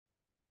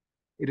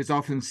It is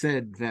often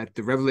said that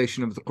the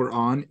revelation of the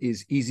Quran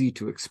is easy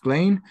to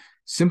explain,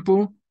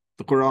 simple.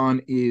 The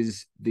Quran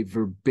is the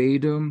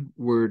verbatim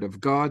word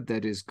of God,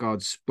 that is,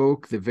 God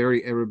spoke the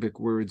very Arabic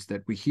words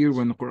that we hear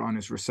when the Quran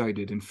is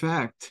recited. In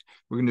fact,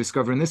 we're going to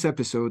discover in this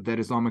episode that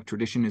Islamic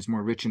tradition is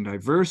more rich and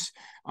diverse.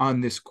 On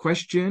this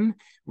question,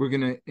 we're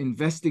going to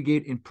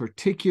investigate in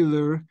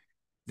particular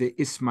the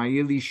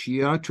Isma'ili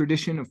Shia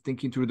tradition of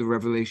thinking through the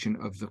revelation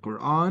of the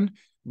Quran,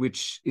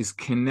 which is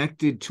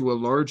connected to a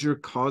larger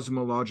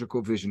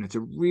cosmological vision. It's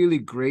a really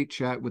great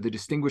chat with the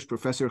distinguished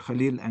professor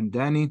Khalil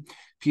Andani,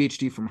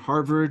 Ph.D. from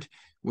Harvard.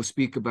 We'll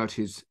speak about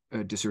his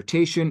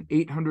dissertation,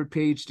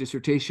 800-page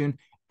dissertation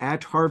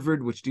at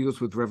Harvard, which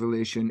deals with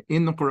revelation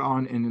in the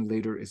Quran and in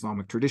later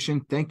Islamic tradition.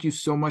 Thank you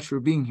so much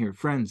for being here.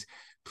 Friends,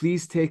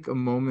 please take a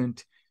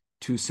moment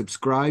to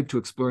subscribe to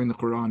Exploring the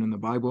Quran and the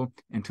Bible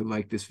and to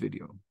like this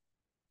video.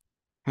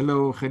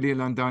 Hello, Khalil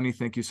Andani.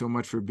 Thank you so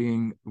much for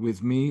being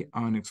with me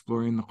on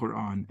Exploring the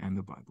Quran and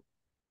the Bible.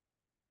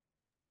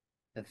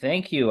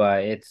 Thank you.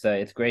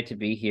 It's great to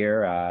be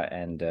here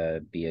and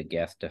be a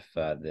guest of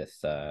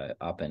this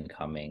up and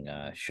coming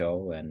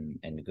show,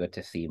 and good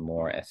to see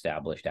more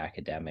established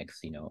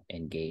academics,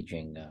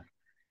 engaging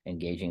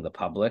the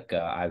public.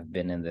 I've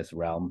been in this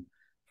realm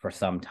for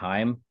some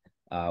time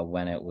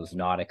when it was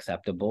not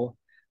acceptable.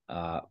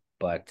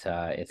 But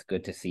it's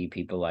good to see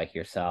people like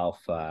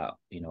yourself,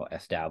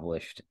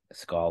 established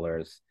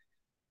scholars,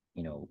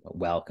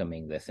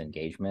 welcoming this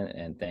engagement.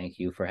 And thank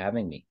you for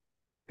having me.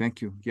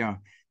 Thank you. Yeah.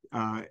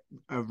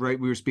 Right.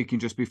 We were speaking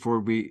just before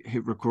we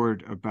hit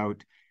record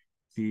about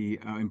the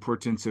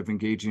importance of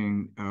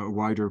engaging a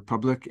wider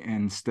public,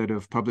 and instead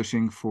of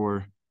publishing for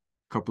a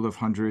couple of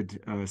hundred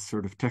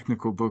sort of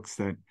technical books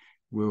that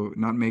will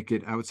not make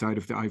it outside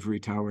of the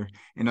ivory tower.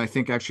 And I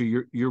think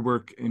actually your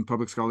work in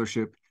public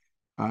scholarship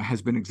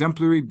has been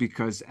exemplary,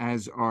 because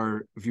as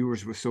our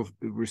viewers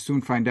will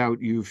soon find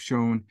out, you've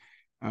shown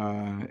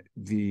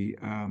the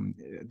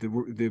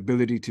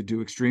ability to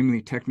do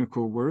extremely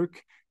technical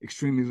work,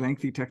 extremely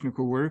lengthy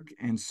technical work,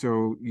 and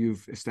so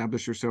you've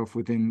established yourself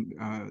within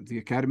the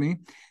academy.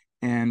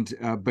 And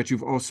but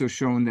you've also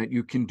shown that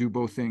you can do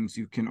both things.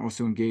 You can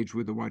also engage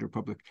with the wider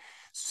public.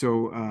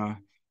 So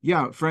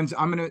yeah, friends,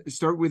 I'm going to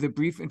start with a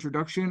brief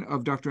introduction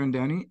of Dr.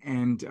 Andani,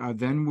 and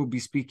then we'll be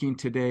speaking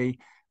today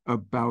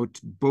about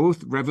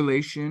both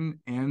revelation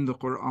and the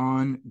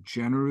Quran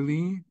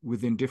generally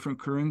within different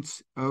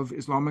currents of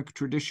Islamic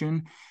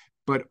tradition,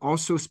 but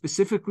also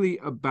specifically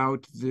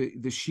about the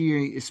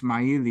Shia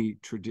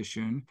Isma'ili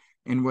tradition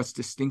and what's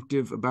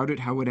distinctive about it,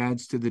 how it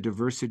adds to the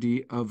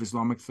diversity of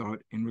Islamic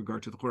thought in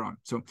regard to the Quran.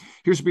 So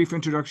here's a brief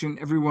introduction,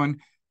 everyone.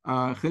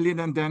 Khalil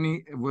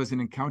Andani was an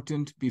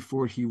accountant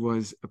before he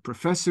was a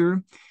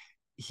professor.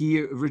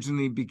 He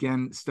originally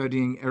began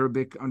studying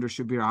Arabic under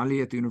Shabir Ali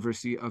at the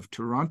University of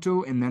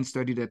Toronto, and then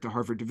studied at the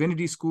Harvard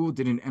Divinity School,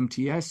 did an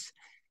MTS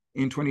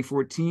in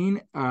 2014,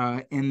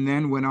 and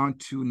then went on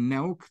to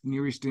NELC,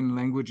 Near Eastern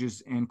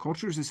Languages and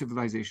Cultures and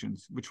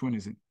Civilizations. Which one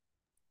is it?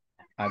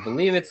 I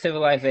believe it's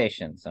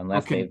Civilizations,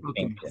 unless okay,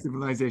 they've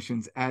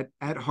Civilizations at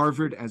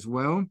Harvard as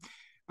well.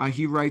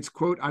 He writes,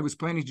 quote, "I was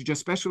planning to just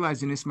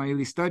specialize in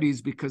Isma'ili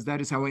studies because that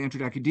is how I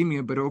entered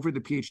academia, but over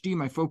the PhD,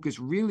 my focus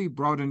really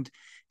broadened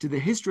to the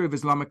history of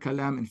Islamic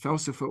kalam and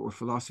falsafa, or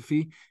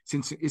philosophy,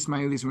 since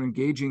Ismailis were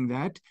engaging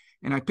that.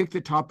 And I picked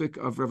the topic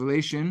of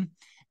revelation,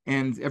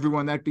 and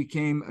everyone, that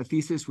became a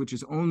thesis, which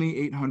is only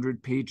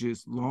 800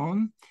 pages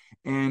long.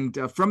 And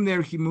from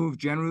there, he moved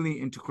generally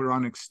into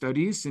Quranic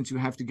studies, since you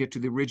have to get to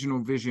the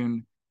original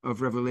vision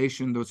of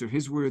revelation. Those are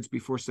his words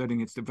before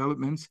studying its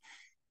developments.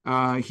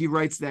 He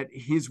writes that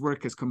his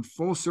work has come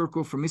full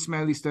circle from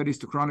Isma'ili studies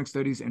to Quranic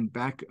studies and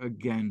back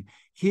again.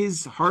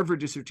 His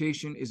Harvard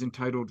dissertation is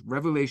entitled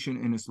Revelation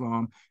in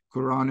Islam,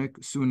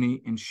 Quranic,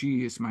 Sunni and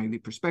Shia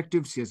Isma'ili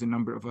Perspectives. He has a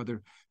number of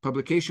other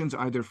publications,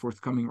 either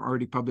forthcoming or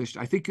already published.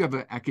 I think you have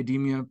an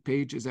academia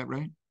page, is that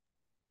right?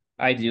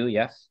 I do,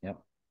 yes. Yep.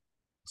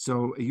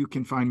 So you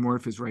can find more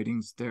of his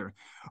writings there.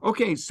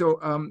 Okay, so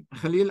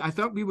Khalil, I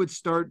thought we would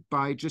start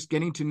by just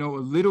getting to know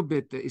a little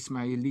bit the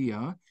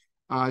Ismailiyah.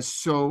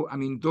 So, I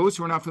mean, those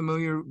who are not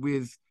familiar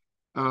with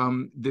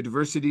the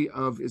diversity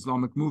of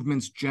Islamic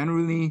movements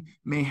generally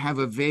may have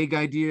a vague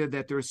idea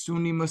that there are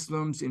Sunni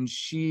Muslims and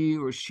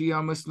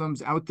Shia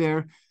Muslims out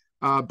there,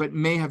 but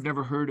may have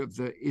never heard of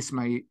the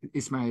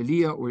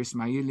Ismailiyah or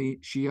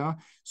Ismaili Shia.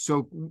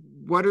 So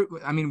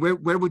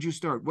where would you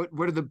start?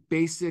 What are the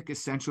basic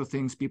essential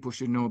things people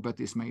should know about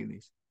the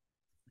Ismailis?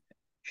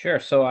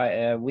 Sure.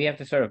 So we have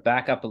to sort of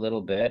back up a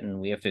little bit, and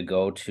we have to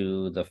go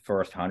to the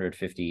first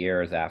 150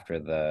 years after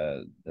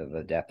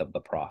the death of the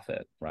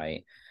Prophet,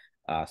 right?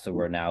 So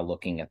we're now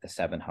looking at the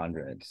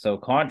 700s. So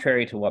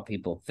contrary to what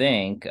people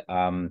think,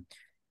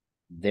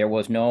 there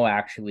was no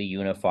actually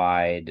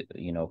unified,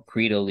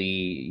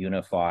 creedally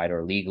unified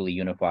or legally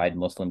unified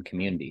Muslim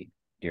community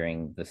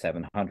during the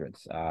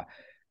 700s.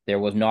 There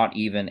was not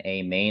even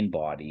a main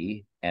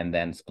body and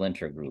then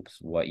splinter groups.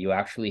 What you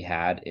actually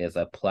had is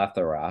a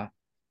plethora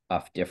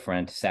of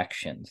different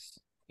sections.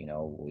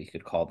 We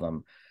could call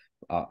them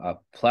a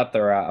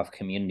plethora of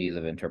communities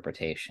of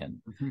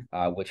interpretation,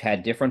 which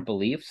had different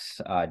beliefs,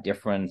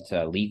 different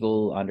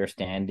legal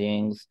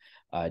understandings,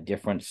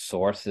 different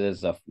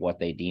sources of what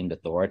they deemed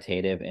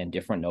authoritative, and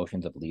different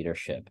notions of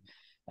leadership.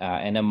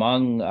 And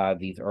among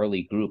these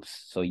early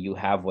groups, so you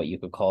have what you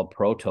could call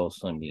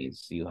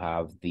proto-Sunnis, you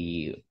have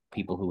the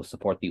people who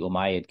support the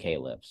Umayyad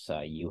caliphs,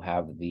 you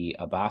have the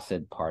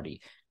Abbasid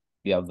party,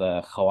 you have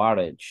the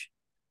Khawarij,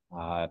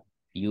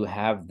 you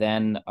have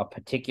then a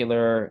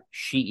particular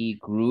Shi'i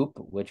group,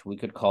 which we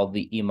could call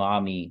the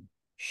Imami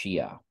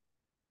Shia.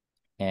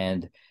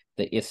 And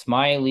the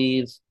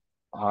Ismai'ilis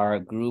are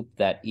a group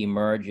that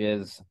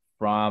emerges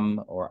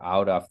from or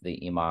out of the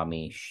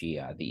Imami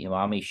Shia. The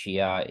Imami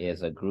Shia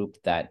is a group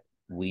that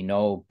we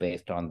know,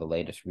 based on the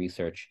latest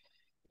research,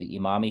 the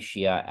Imami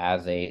Shia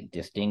as a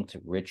distinct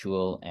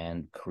ritual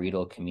and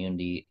creedal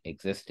community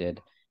existed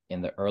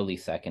in the early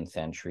 2nd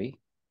century.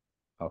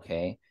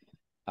 Okay.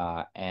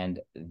 And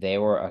they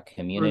were a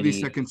community.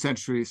 Early 2nd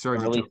century, sorry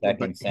to early interrupt,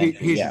 2nd century,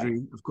 Hijri,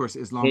 yeah. Of course,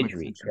 Islamic Hijri,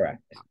 century.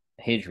 correct.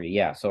 Hijri,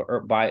 yeah. So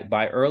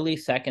by early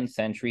 2nd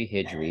century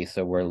Hijri,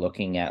 so we're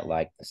looking at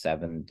like the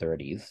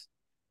 730s,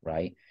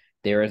 right?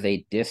 There is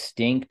a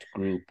distinct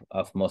group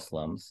of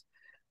Muslims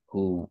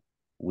who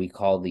we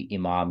call the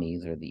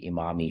Imamis or the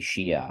Imami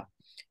Shia,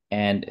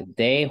 and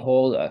they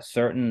hold a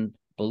certain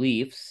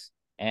beliefs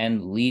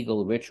and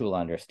legal ritual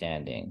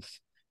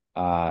understandings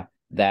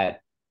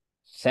that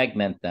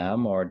segment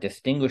them or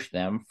distinguish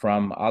them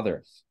from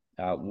others.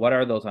 What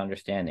are those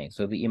understandings?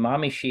 So the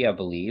Imami Shia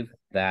believe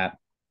that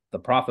the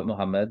Prophet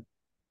Muhammad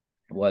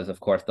was, of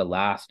course, the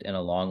last in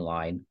a long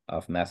line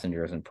of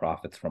messengers and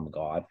prophets from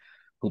God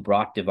who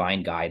brought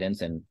divine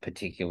guidance in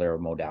particular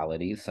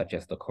modalities, such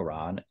as the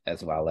Qur'an,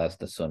 as well as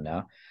the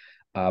Sunnah.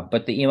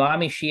 But the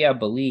Imami Shia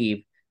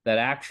believe that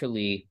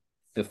actually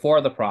before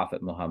the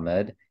Prophet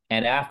Muhammad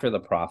and after the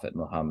Prophet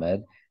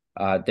Muhammad,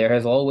 there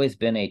has always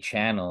been a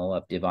channel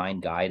of divine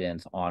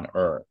guidance on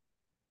earth,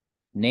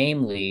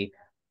 namely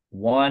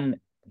one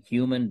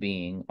human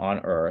being on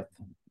earth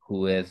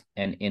who is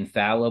an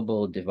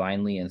infallible,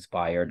 divinely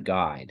inspired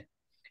guide.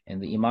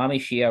 And the Imami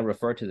Shia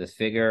refer to this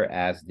figure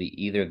as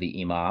either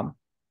the Imam,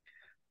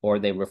 or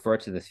they refer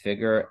to this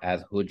figure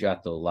as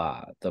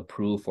Hujjatullah, the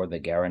proof or the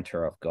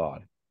guarantor of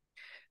God.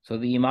 So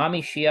the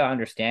Imami Shia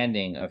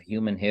understanding of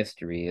human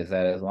history is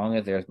that as long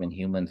as there's been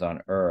humans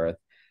on earth,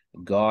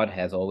 God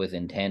has always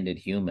intended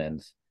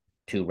humans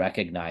to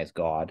recognize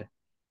God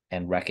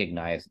and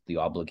recognize the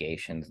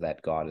obligations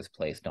that God has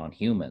placed on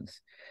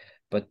humans.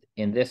 But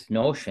in this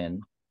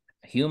notion,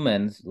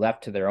 humans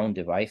left to their own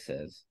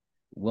devices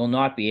will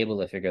not be able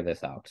to figure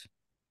this out.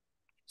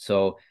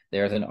 So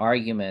there's an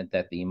argument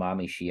that the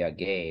Imami Shia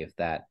gave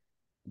that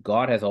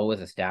God has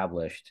always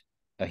established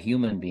a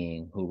human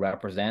being who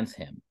represents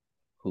him,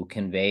 who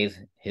conveys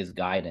his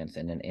guidance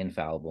in an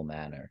infallible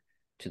manner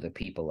to the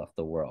people of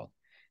the world.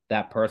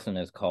 That person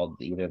is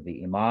called either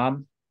the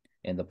Imam.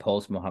 In the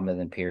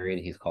post-Muhammadan period,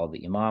 he's called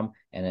the Imam,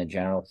 and in a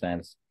general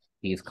sense,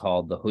 he's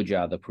called the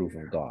Hujjah, the proof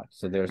of God.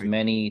 So there's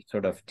many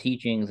sort of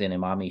teachings in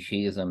Imami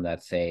Shiism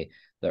that say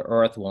the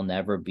earth will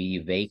never be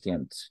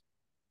vacant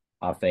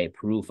of a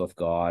proof of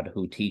God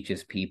who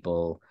teaches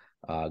people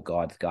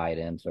God's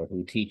guidance, or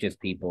who teaches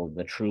people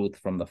the truth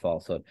from the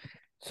falsehood.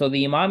 So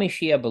the Imami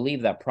Shia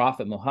believe that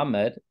Prophet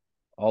Muhammad,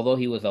 although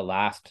he was the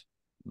last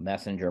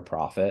messenger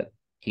prophet,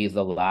 he's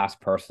the last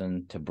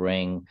person to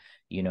bring,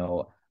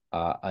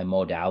 a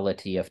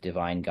modality of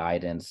divine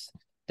guidance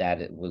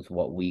that it was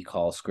what we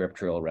call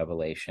scriptural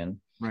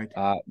revelation. Right.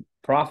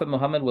 Prophet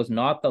Muhammad was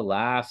not the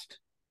last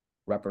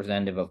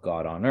representative of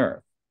God on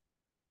earth.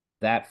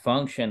 That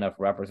function of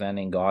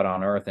representing God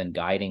on earth and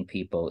guiding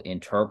people,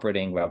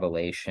 interpreting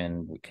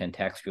revelation,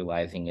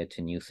 contextualizing it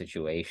to new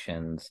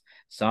situations,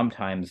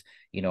 sometimes,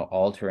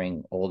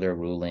 altering older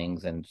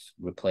rulings and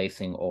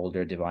replacing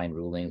older divine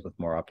rulings with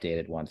more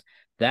updated ones.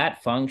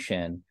 That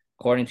function,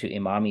 according to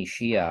Imami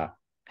Shia,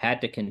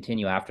 had to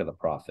continue after the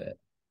Prophet.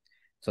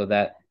 So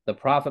that the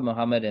Prophet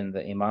Muhammad, in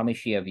the Imami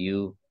Shia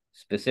view,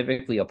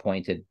 specifically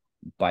appointed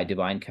by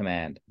divine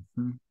command,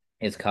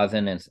 his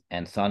cousin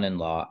and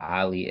son-in-law,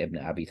 Ali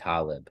ibn Abi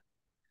Talib,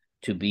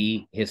 to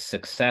be his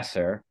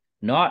successor,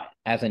 not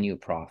as a new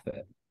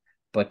prophet,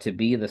 but to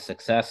be the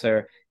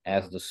successor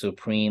as the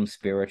supreme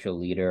spiritual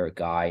leader,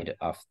 guide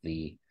of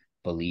the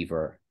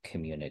believer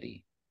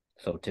community.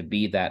 So to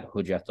be that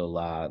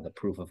Hujjatullah, the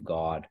proof of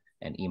God,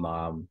 and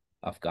Imam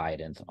of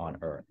guidance on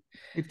earth.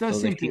 It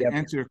does seem to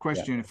answer your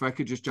question. If I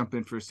could just jump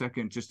in for a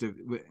second, just a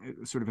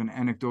sort of an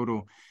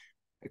anecdotal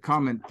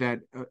comment that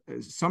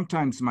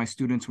sometimes my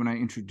students, when I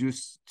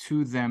introduce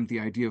to them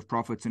the idea of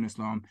prophets in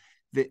Islam,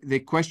 they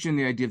question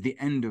the idea of the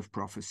end of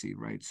prophecy,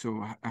 right?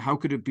 So how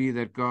could it be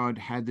that God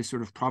had this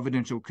sort of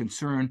providential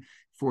concern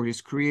for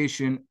his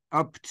creation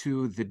up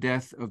to the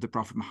death of the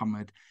Prophet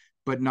Muhammad,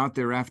 but not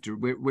thereafter?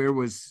 Where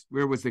was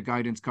the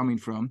guidance coming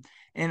from?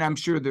 And I'm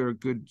sure there are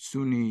good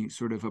Sunni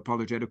sort of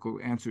apologetical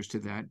answers to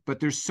that,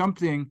 but there's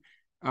something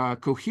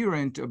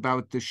coherent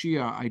about the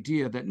Shia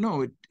idea that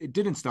no, it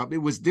didn't stop. It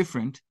was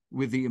different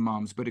with the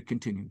Imams, but it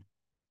continued.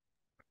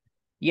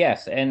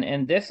 Yes,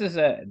 and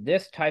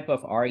this type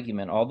of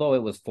argument, although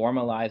it was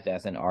formalized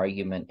as an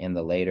argument in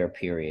the later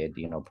period,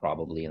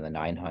 probably in the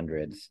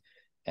 900s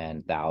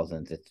and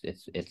thousands,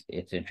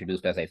 it's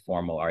introduced as a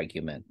formal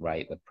argument,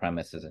 right, with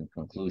premises and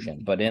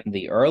conclusion. But in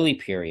the early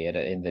period,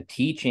 in the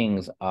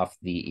teachings of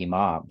the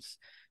imams,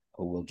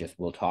 who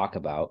we'll talk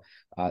about,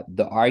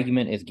 the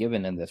argument is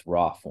given in this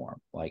raw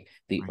form, like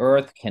the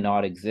earth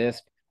cannot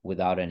exist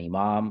without an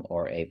imam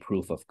or a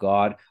proof of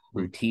God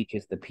who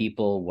teaches the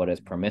people what is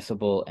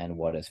permissible and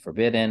what is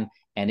forbidden.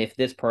 And if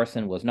this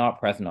person was not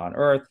present on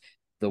earth,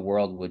 the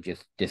world would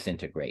just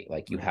disintegrate.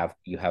 Like you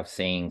have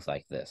sayings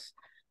like this.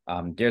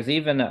 There's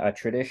even a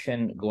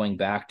tradition going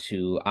back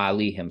to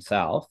Ali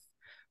himself,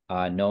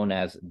 known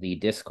as the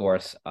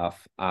Discourse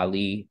of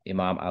Ali,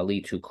 Imam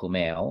Ali to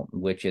Kumail,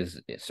 which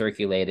is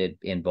circulated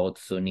in both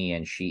Sunni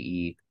and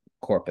Shi'i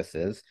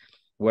corpuses,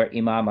 where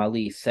Imam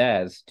Ali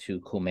says to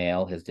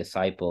Kumail, his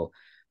disciple,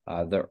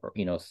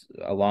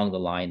 along the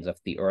lines of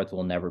the earth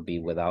will never be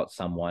without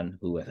someone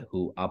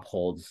who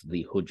upholds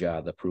the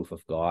hujjah, the proof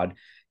of God,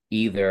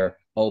 either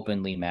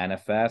openly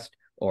manifest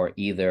or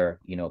either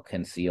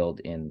concealed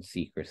in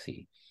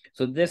secrecy.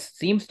 So this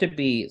seems to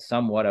be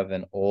somewhat of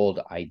an old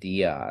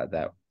idea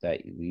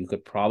that you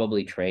could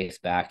probably trace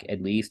back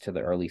at least to the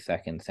early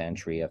 2nd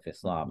century of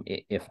Islam,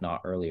 if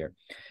not earlier.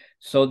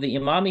 So the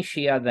Imami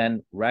Shia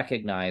then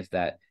recognized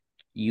that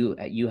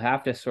you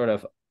have to sort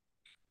of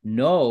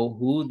know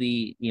who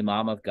the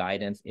Imam of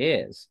guidance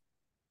is.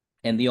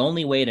 And the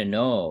only way to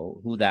know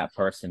who that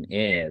person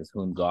is,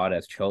 whom God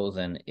has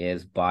chosen,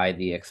 is by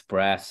the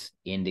express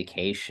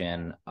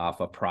indication of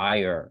a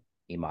prior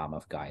Imam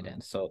of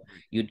guidance. So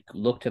you'd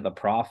look to the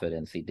Prophet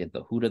and see,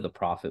 who did the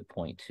Prophet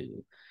point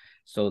to?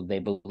 So they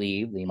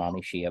believe, the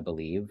Imami Shia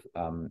believe,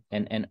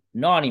 and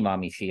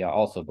non-Imami Shia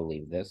also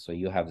believe this. So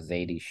you have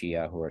Zaydi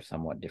Shia, who are a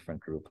somewhat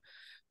different group.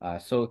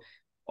 So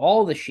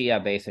all the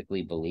Shia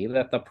basically believe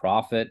that the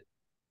Prophet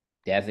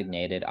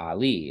designated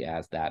Ali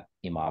as that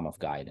Imam of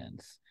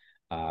guidance.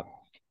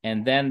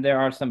 And then there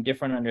are some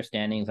different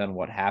understandings on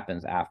what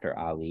happens after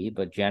Ali,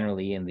 but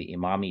generally in the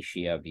Imami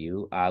Shia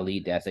view, Ali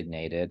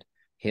designated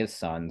his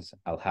sons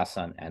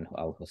Al-Hassan and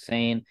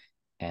Al-Hussein,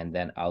 and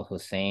then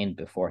Al-Hussein,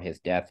 before his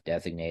death,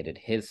 designated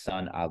his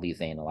son Ali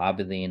Zain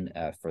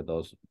al-Abidin. For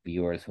those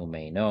viewers who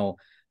may know,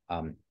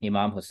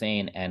 Imam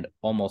Hussein and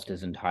almost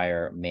his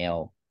entire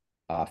male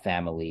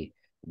family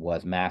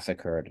was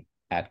massacred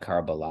at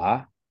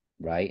Karbala,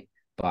 right,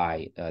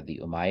 by the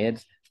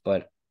Umayyads.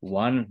 But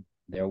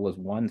there was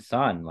one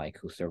son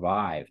who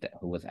survived,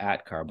 who was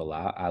at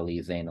Karbala,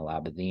 Ali Zain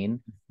al-Abidin,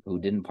 who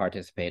didn't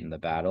participate in the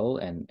battle.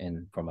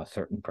 And from a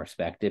certain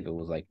perspective, it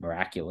was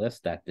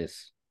miraculous that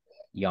this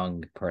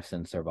young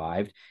person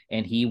survived.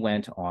 And he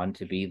went on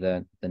to be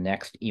the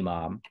next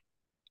Imam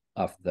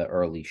of the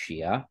early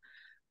Shia.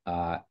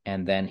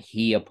 And then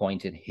he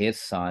appointed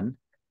his son,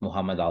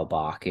 Muhammad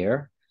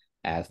al-Baqir,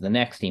 as the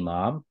next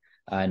Imam.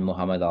 And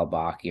Muhammad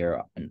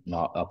al-Baqir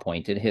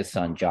appointed his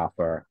son,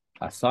 Jafar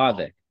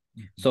as-Sadiq.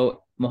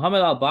 So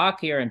Muhammad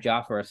al-Baqir and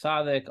Jafar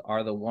as-Sadiq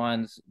are the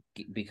ones,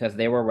 because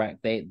they were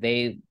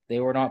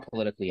not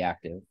politically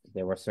active.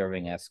 They were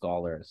serving as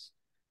scholars,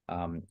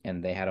 and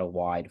they had a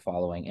wide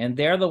following. And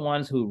they're the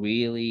ones who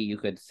really, you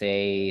could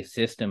say,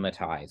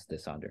 systematized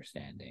this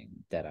understanding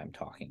that I'm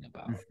talking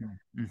about.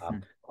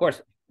 Of course,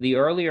 the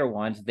earlier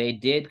ones, they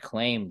did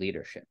claim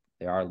leadership.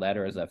 There are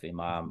letters of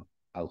Imam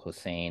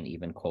al-Hussein,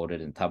 even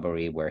quoted in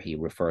Tabari, where he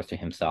refers to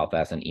himself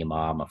as an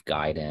Imam of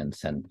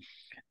guidance and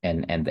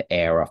the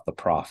heir of the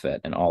Prophet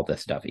and all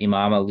this stuff.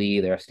 Imam Ali,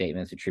 there are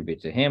statements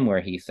attributed to him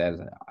where he says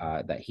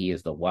that he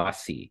is the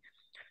wasi,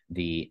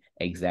 the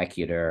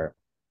executor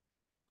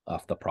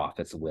of the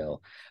Prophet's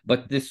will.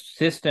 But this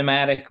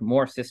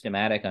more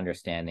systematic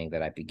understanding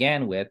that I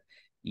began with,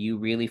 you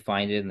really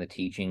find it in the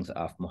teachings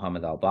of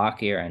Muhammad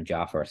al-Baqir and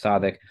Jafar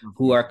as-Sadiq,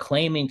 who are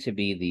claiming to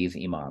be these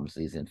imams,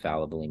 these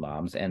infallible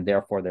imams, and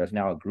therefore there's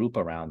now a group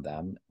around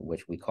them,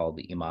 which we call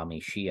the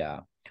Imami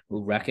Shia,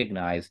 who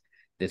recognize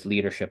this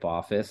leadership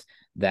office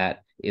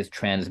that is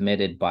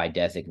transmitted by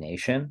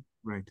designation,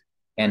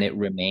 and it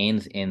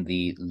remains in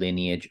the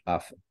lineage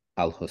of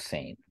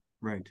al-Hussein.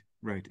 Right.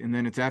 And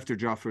then it's after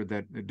Jafar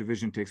that the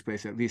division takes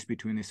place, at least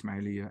between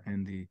Isma'ili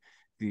and the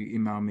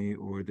Imami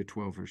or the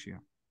 12 Shia.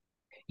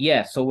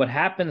 Yeah, so what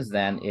happens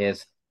then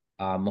is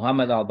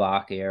Muhammad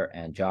al-Baqir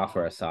and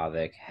Jafar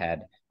as-Sadiq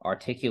had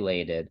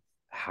articulated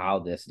how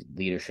this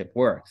leadership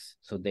works.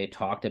 So they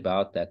talked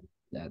about that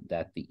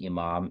the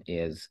imam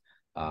is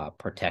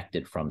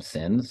protected from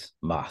sins,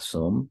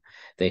 ma'sum.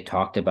 They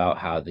talked about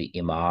how the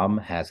imam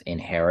has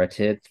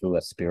inherited through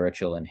a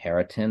spiritual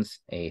inheritance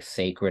a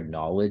sacred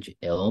knowledge,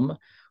 ilm,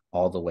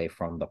 all the way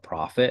from the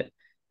Prophet.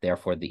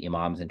 Therefore, the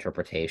imam's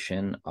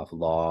interpretation of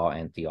law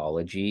and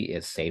theology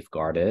is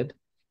safeguarded,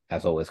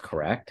 as always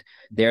correct.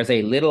 There's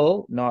a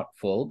little, not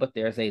full, but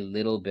there's a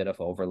little bit of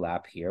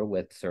overlap here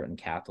with certain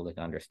Catholic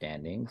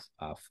understandings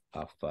of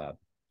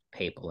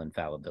papal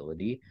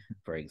infallibility,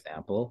 for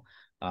example.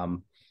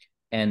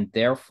 And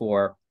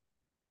therefore,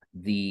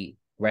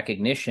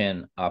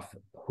 recognition of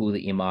who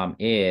the imam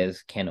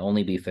is can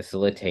only be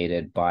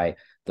facilitated by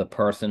the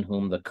person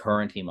whom the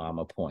current imam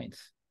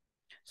appoints.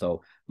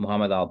 So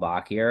Muhammad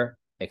al-Baqir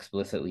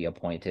explicitly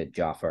appointed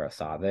Ja'far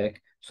as-Sadiq,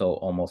 so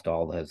almost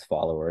all of his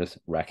followers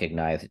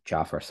recognized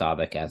Ja'far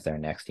as-Sadiq as their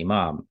next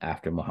imam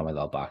after Muhammad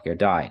al-Baqir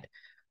died.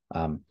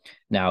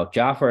 Now,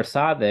 Ja'far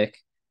as-Sadiq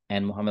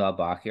and Muhammad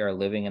al-Baqir are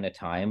living in a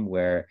time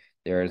where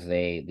the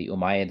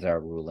Umayyads are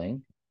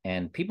ruling,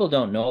 and people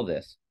don't know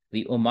this.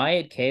 The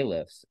Umayyad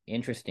caliphs,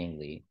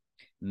 interestingly,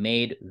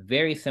 made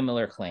very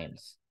similar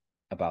claims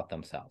about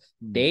themselves.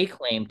 They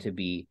claim to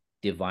be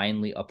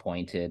divinely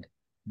appointed,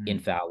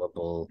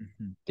 infallible,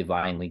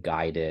 divinely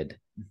guided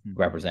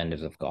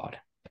representatives of God.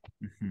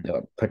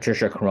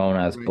 Patricia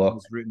Corona's book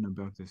has written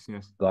about this,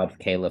 yes. God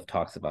Caliph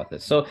talks about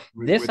this. So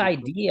this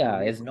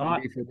idea is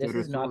not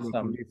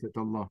some...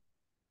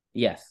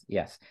 Yes.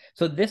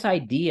 So this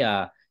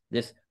idea,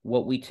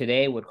 what we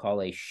today would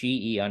call a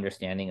Shi'i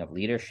understanding of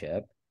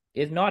leadership,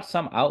 is not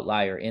some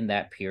outlier in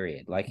that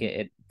period. Like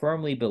it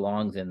firmly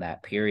belongs in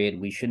that period.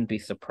 We shouldn't be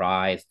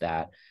surprised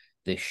that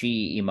the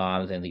Shi'i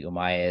imams and the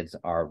Umayyads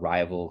are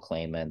rival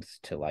claimants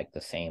to like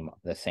the same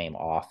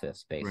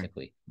office,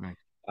 basically. Right.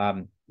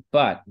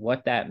 But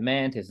what that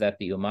meant is that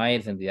the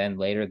Umayyads and then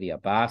later the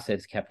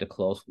Abbasids kept a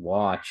close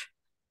watch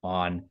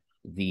on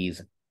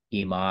these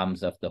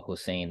imams of the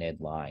Husainid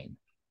line.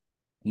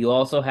 You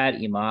also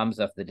had imams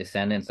of the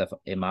descendants of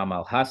Imam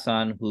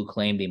al-Hassan who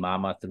claimed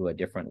imamah through a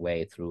different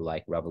way, through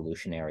like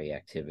revolutionary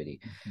activity.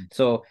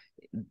 So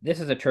this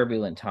is a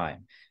turbulent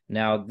time.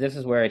 Now, this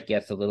is where it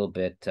gets a little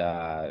bit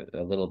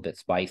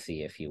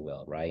spicy, if you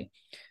will, right?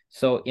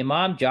 So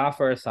Imam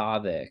Ja'far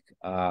as-Sadiq,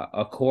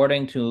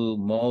 according to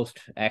most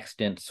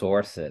extant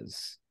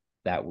sources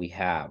that we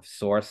have,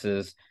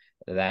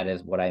 that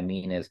is what I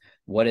mean is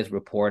what is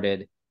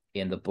reported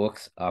in the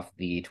books of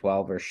the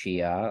Twelver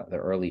Shia, the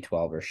early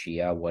Twelver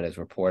Shia, what is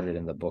reported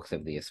in the books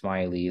of the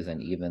Ismai'lis,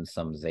 and even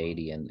some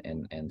Zaydi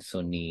and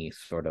Sunni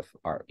sort of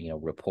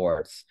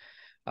reports.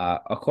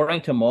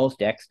 According to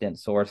most extant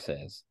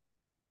sources,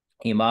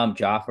 Imam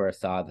Ja'far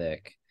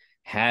as-Sadiq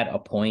had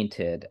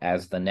appointed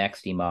as the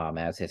next imam,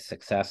 as his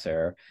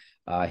successor,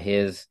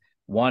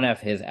 one of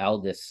his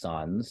eldest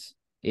sons,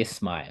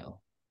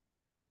 Ismail,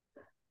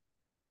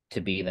 to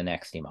be the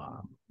next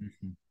imam.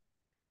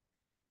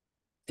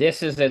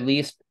 This is at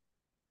least,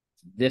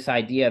 this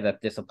idea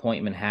that this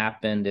appointment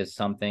happened is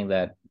something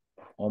that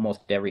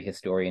almost every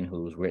historian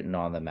who's written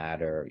on the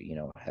matter,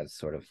 has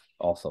sort of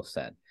also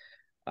said.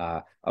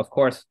 Of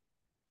course,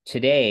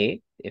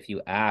 today, if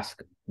you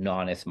ask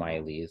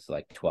non-Ismailis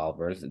like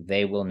Twelvers,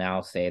 they will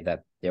now say that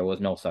there was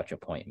no such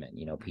appointment.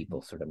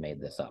 People sort of made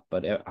this up.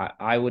 But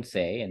I would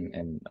say,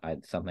 and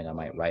something I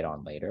might write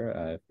on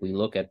later, if we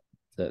look at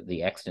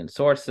the extant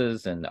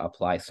sources and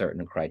apply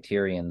certain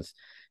criterions,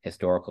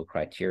 historical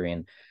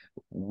criterion,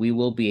 we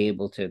will be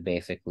able to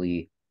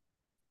basically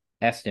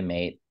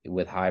estimate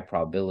with high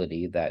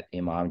probability that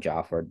Imam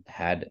Ja'far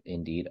had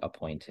indeed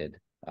appointed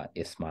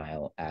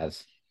Ismail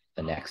as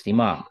the next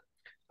imam.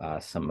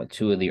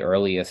 Two of the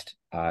earliest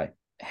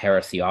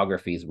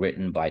heresiographies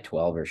written by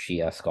Twelver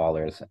Shia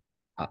scholars,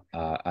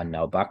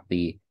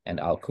 An-Nawbakhtī and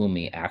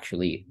Al-Kumi,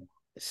 actually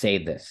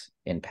say this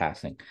in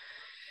passing.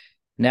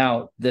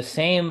 Now, the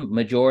same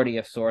majority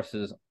of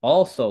sources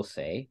also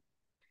say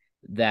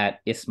that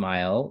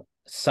Ismail,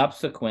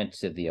 subsequent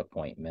to the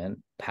appointment,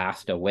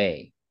 passed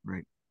away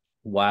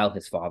while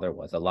his father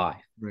was alive.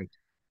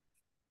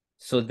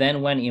 So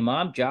then when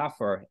Imam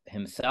Ja'far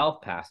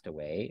himself passed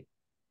away,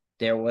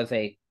 there was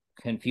a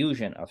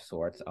confusion of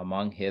sorts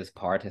among his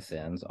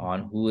partisans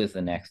on who is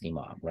the next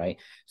imam, right?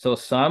 So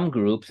some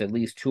groups, at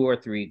least 2 or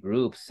 3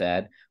 groups,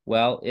 said,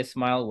 well,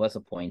 Ismail was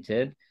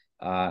appointed,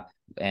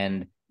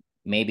 and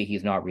maybe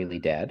he's not really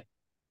dead.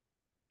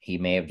 He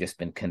may have just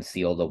been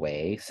concealed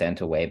away,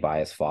 sent away by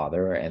his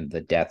father, and the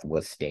death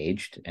was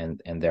staged.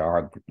 And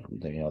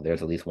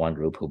there's at least one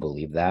group who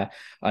believe that.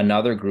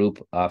 Another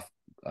group of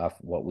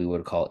what we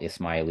would call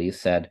Ismai'ili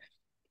said,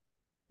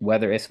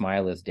 whether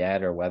Ismail is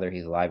dead or whether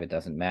he's alive, it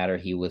doesn't matter.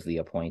 He was the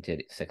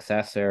appointed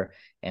successor,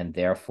 and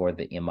therefore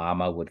the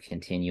imama would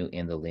continue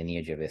in the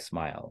lineage of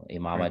Ismail.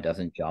 Imama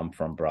doesn't jump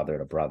from brother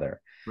to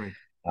brother.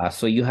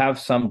 So you have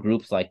some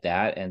groups like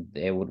that, and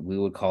we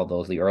would call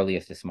those the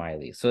earliest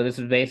Ismai'ili. So this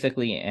is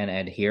basically an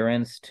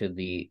adherence to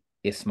the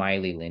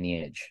Ismaili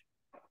lineage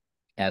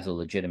as a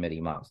legitimate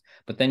imam.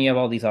 But then you have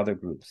all these other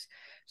groups.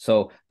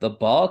 So the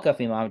bulk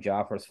of Imam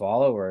Ja'far's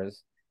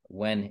followers,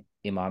 when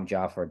Imam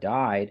Ja'far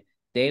died,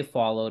 they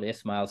followed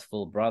Ismail's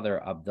full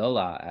brother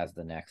Abdullah as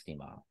the next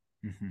imam.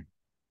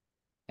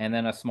 And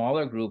then a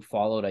smaller group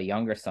followed a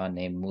younger son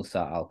named Musa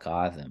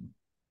al-Kazim.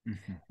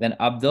 Then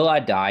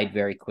Abdullah died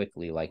very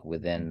quickly, like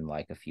within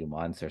like a few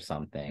months or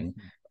something,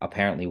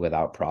 apparently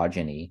without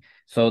progeny.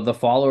 So the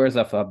followers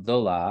of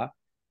Abdullah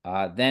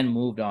then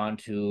moved on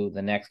to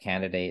the next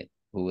candidate,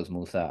 who was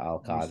Musa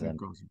al-Kazim.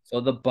 So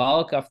the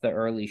bulk of the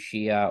early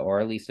Shia, or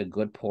at least a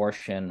good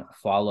portion,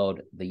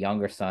 followed the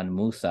younger son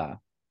Musa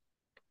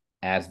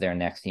as their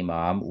next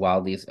imam,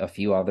 while a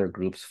few other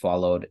groups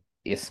followed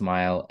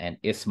Ismail and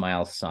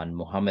Ismail's son,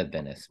 Muhammad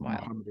bin Ismail.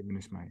 Muhammad ibn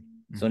Ismail.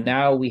 So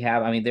now we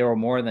have, I mean, there were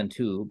more than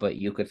two, but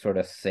you could sort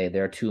of say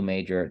there are two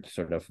major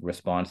sort of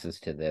responses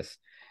to this,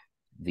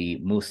 the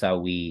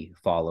Musawi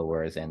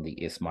followers and the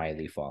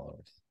Ismaili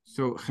followers.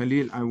 So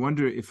Khalil, I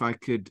wonder if I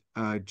could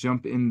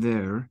jump in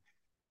there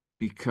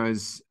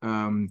because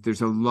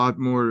there's a lot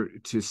more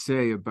to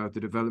say about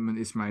the development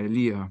of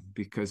Ismailiyah,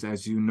 because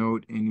as you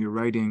note in your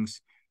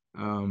writings,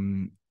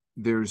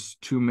 there's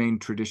two main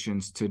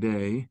traditions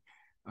today,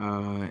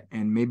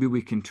 and maybe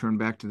we can turn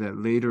back to that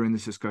later in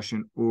this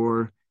discussion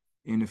or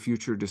in a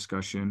future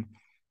discussion.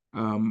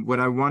 What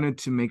I wanted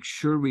to make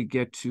sure we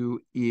get to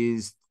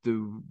is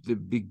the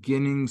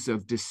beginnings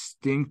of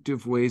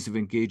distinctive ways of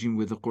engaging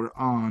with the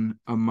Qur'an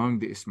among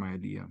the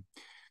Ismailiyah.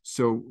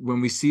 So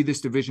when we see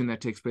this division that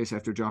takes place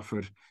after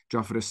Ja'far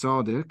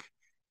as-Sadiq,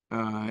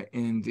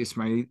 and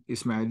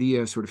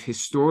Ismailiyah sort of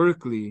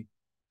historically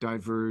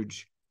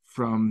diverge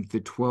from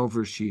the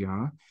Twelver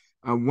Shia,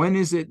 when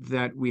is it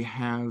that we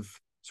have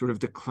sort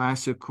of the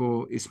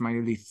classical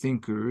Ismaili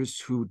thinkers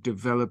who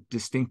develop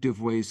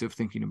distinctive ways of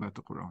thinking about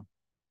the Quran?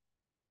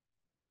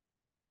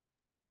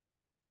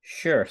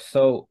 Sure.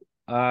 So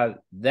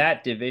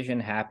that division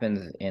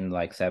happens in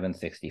like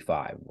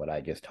 765, what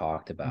I just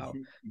talked about.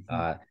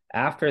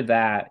 After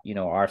that, you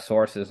know, our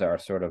sources are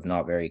sort of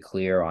not very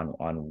clear on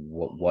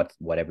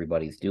what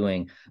everybody's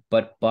doing.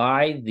 But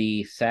by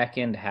the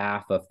second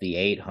half of the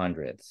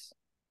 800s,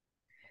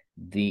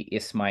 the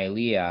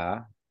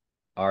Ismailiyah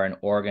are an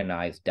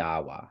organized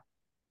dawah.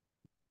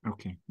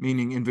 Okay,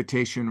 meaning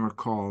invitation or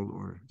call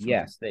or something.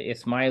 Yes, the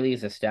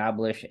Ismailis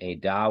establish a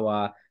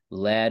dawah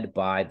led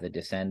by the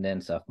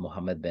descendants of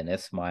Muhammad bin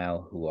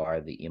Ismail, who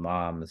are the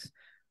imams,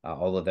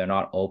 although they're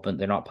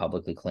not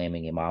publicly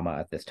claiming imama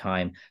at this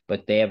time,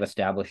 but they have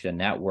established a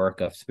network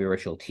of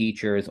spiritual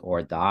teachers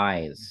or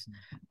dais,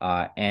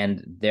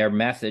 and their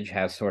message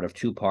has sort of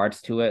two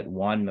parts to it.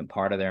 One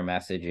part of their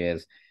message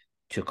is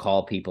to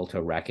call people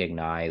to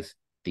recognize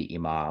the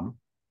imam,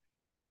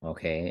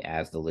 okay,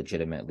 as the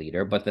legitimate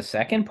leader. But the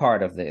second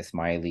part of the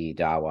Ismaili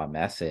Dawah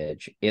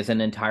message is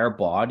an entire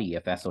body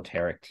of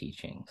esoteric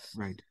teachings.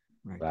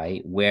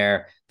 Right,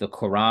 where the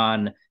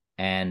Quran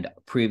and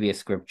previous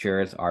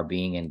scriptures are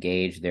being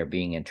engaged, they're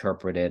being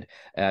interpreted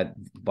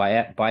by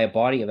a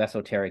body of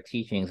esoteric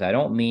teachings. I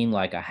don't mean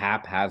like a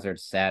haphazard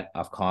set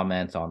of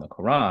comments on the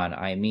Quran.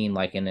 I mean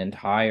like an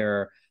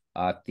entire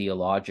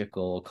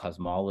theological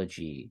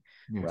cosmology,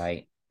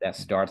 right, that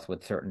starts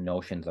with certain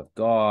notions of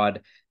God,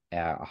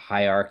 a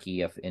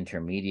hierarchy of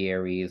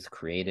intermediaries,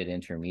 created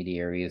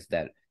intermediaries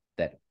that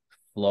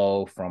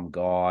flow from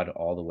God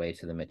all the way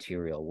to the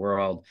material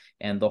world,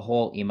 and the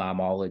whole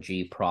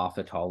imamology,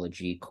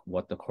 prophetology,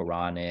 what the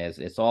Quran is,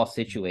 it's all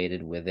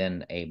situated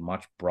within a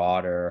much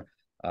broader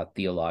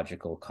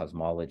theological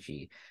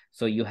cosmology.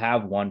 So you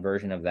have one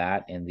version of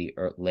that in the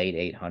late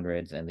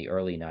 800s and the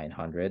early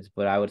 900s,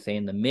 but I would say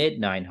in the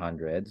mid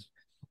 900s,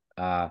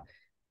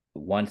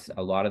 once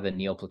a lot of the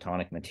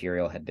Neoplatonic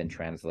material had been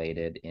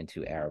translated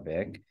into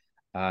Arabic,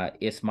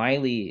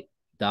 Ismaili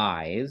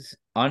dies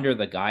under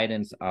the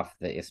guidance of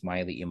the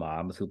Ismaili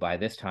Imams, who by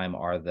this time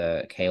are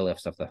the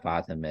caliphs of the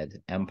Fatimid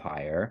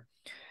Empire.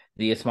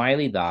 The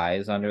Ismaili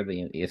dies under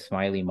the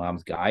Ismaili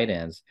Imams'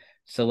 guidance,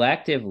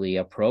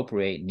 selectively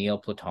appropriate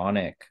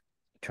Neoplatonic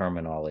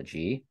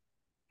terminology,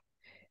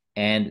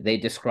 and they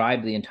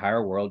describe the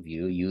entire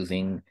worldview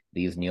using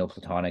these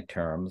Neoplatonic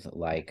terms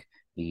like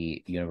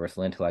the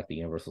universal intellect, the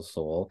universal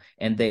soul,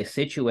 and they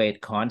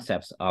situate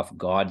concepts of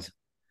God's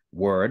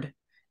word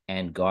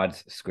and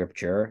God's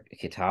scripture,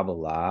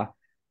 Kitabullah,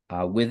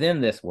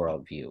 within this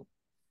worldview.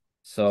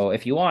 So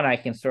if you want, I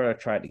can sort of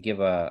try to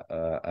give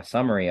a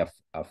summary of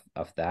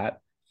that.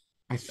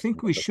 I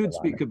think we should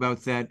speak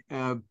about that.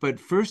 But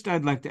first,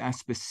 I'd like to ask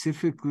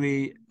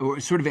specifically, or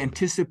sort of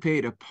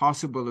anticipate a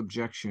possible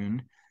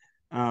objection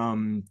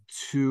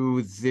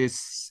to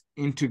this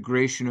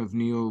integration of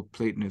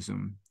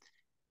Neoplatonism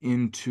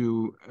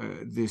into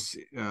this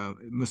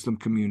Muslim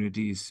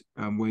community's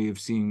way of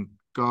seeing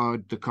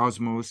God, the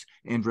cosmos,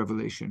 and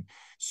revelation.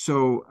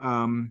 So,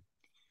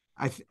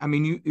 I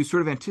mean, you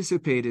sort of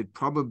anticipated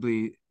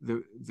probably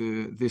the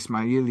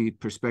Ismaili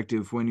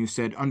perspective when you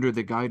said under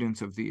the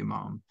guidance of the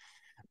Imam.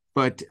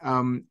 But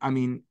I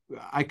mean,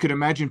 I could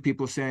imagine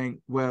people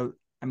saying, well,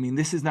 I mean,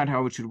 this is not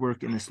how it should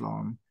work in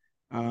Islam.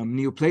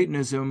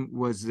 Neoplatonism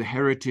was the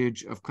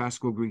heritage of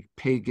classical Greek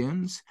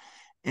pagans,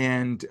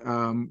 and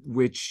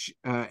which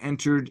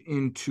entered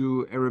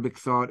into Arabic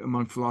thought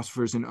among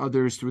philosophers and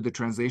others through the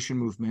translation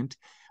movement.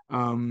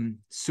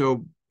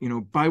 So, you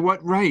know, by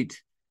what right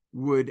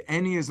would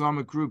any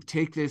Islamic group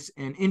take this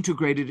and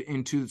integrate it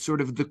into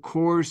sort of the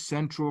core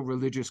central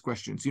religious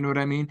questions? You know what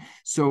I mean?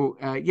 So,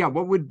 yeah,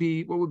 what would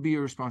be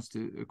your response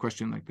to a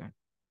question like that?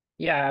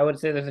 Yeah, I would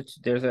say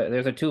there's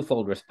a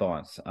twofold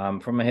response.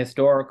 From a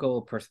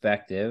historical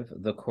perspective,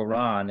 the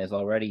Quran is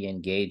already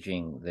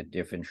engaging the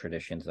different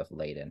traditions of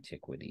late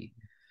antiquity.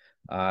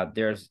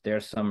 There's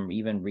some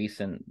even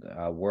recent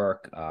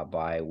work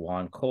by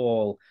Juan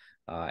Cole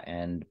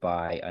and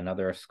by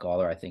another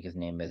scholar. I think his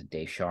name is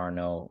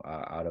Descharnot,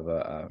 out of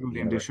a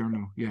university.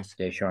 Yes.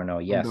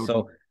 Descharnot, yes.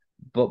 So,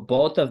 but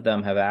both of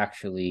them have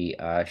actually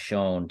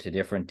shown to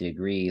different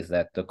degrees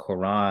that the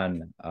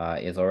Quran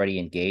is already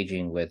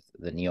engaging with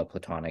the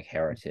Neoplatonic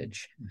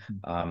heritage.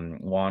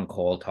 Juan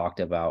Cole talked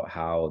about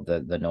how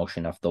the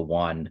notion of the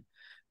one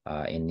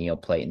in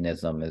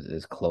Neoplatonism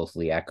is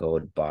closely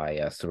echoed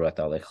by Surat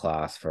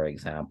al-Ikhlas, for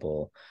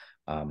example.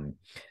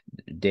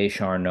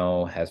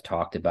 Descharnot has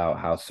talked about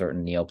how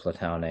certain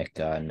Neoplatonic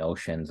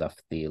notions of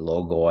the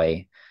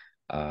logoi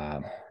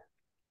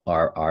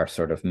are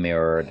sort of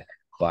mirrored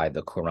by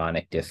the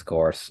Quranic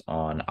discourse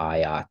on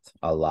ayat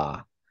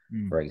Allah,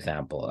 for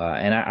example.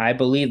 And I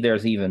believe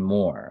there's even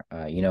more.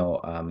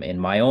 In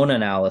my own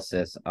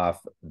analysis of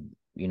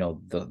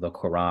the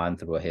Quran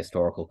through a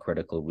historical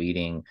critical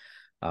reading,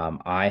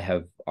 I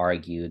have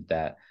argued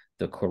that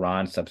the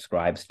Quran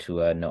subscribes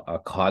to a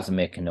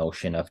cosmic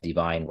notion of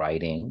divine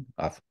writing,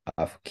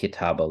 of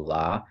Kitab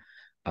Allah,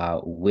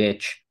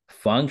 which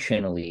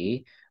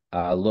functionally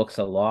looks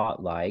a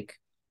lot like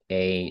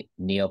a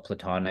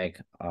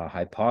Neoplatonic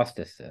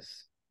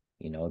hypothesis,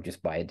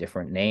 just by a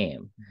different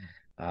name.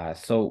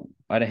 So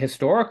at a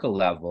historical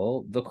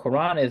level, the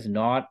Quran is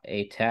not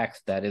a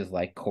text that is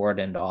like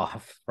cordoned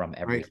off from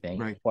everything.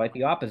 Right. Quite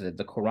the opposite.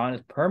 The Quran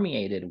is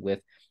permeated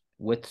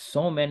with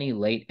so many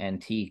late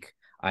antique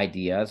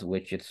ideas,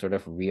 which it's sort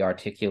of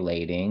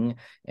re-articulating,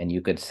 and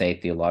you could say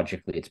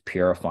theologically it's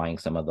purifying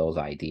some of those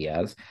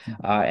ideas.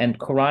 And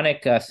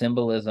Quranic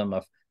symbolism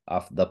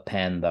of the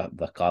pen,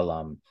 the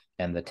qalam,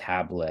 and the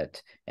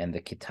tablet, and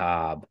the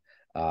kitab,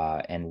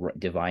 and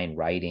divine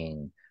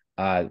writing.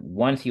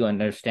 Once you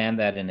understand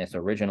that in its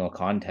original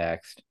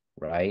context,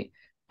 right,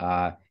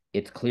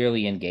 it's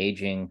clearly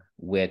engaging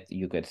with,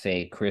 you could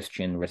say,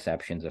 Christian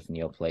receptions of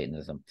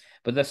Neoplatonism.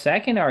 But the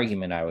second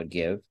argument I would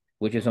give,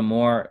 which is a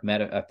more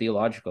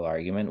theological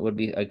argument, would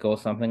be it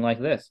goes something like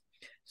this.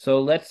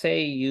 So let's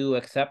say you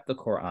accept the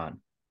Quran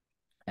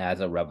as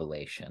a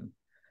revelation.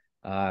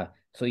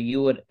 So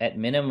you would at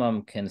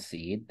minimum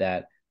concede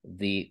that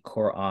the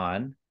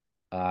Quran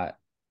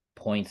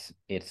points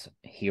its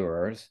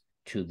hearers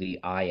to the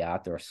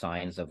ayat or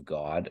signs of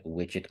God,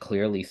 which it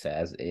clearly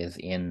says is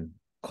in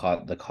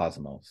the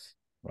cosmos,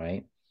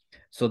 right?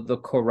 So the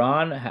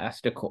Quran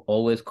has to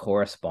always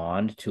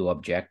correspond to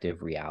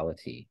objective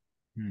reality,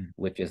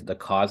 which is the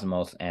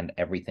cosmos and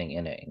everything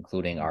in it,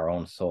 including our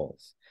own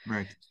souls.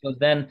 Right. So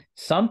then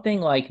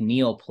something like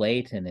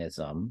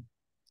Neoplatonism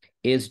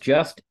is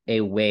just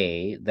a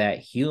way that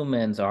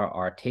humans are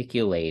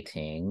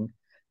articulating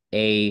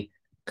a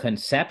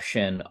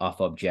conception of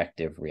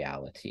objective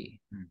reality,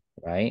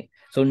 right?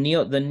 So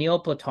the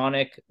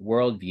Neoplatonic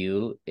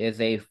worldview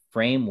is a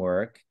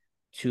framework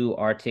to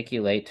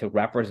articulate, to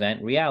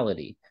represent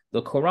reality.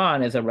 The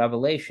Quran is a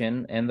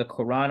revelation, and the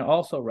Quran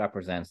also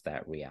represents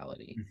that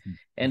reality.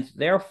 And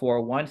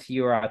therefore, once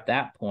you're at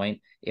that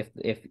point, if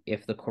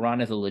the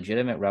Quran is a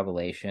legitimate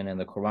revelation and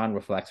the Quran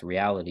reflects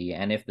reality,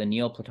 and if the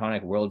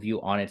Neoplatonic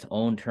worldview on its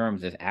own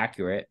terms is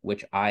accurate,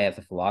 which I as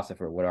a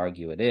philosopher would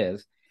argue it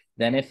is,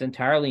 then it's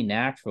entirely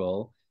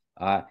natural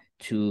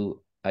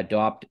to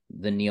adopt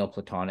the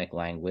Neoplatonic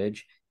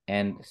language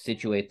and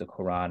situate the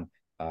Quran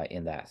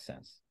in that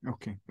sense.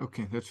 Okay,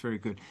 that's very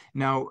good.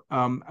 Now,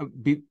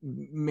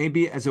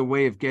 maybe as a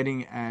way of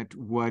getting at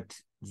what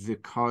the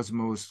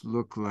cosmos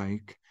look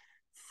like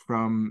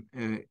from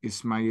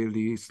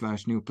Isma'ili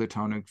 /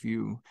 Neoplatonic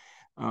view,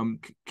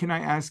 can I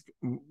ask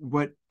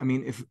what, I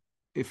mean,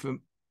 if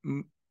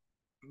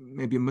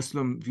maybe a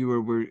Muslim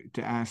viewer were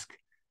to ask,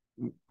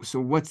 so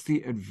what's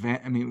the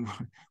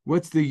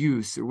what's the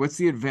use, or what's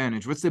the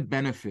advantage, what's the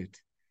benefit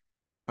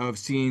of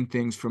seeing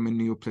things from a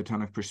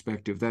Neoplatonic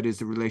perspective? That is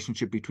the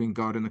relationship between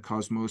God and the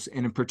cosmos,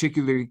 and in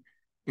particular,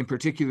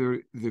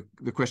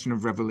 the question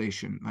of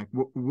revelation. Like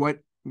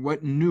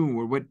what new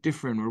or what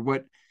different or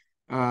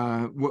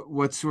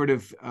what sort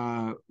of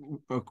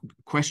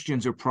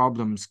questions or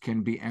problems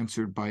can be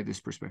answered by this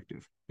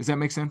perspective? Does that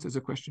make sense as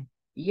a question?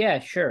 Yeah,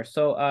 sure.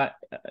 So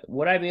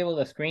would I be able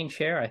to screen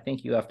share? I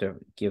think you have to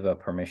give a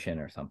permission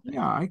or something.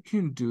 Yeah, I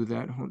can do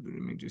that. Hold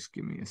on,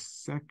 give me a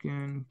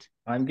second.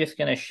 I'm just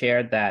going to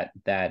share that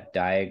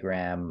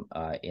diagram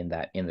in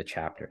the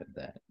chapter.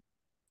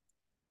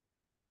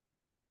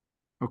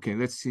 Okay,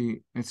 let's see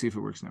if it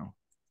works now.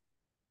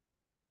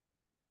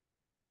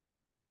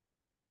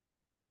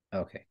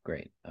 Okay,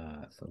 great.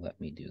 So let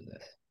me do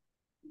this.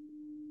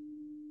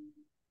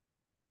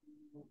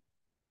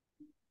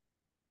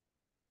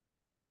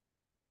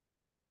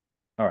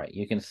 All right,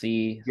 you can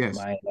see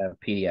my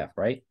PDF,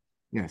 right?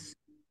 Yes.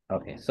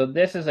 Okay, so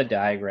this is a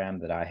diagram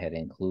that I had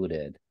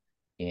included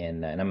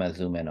and I'm going to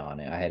zoom in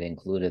on it. I had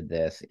included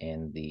this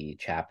in the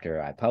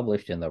chapter I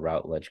published in the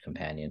Routledge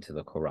Companion to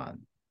the Quran.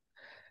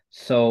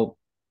 So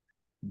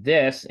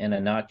this, in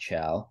a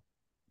nutshell,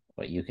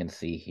 what you can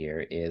see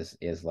here is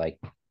like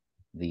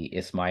the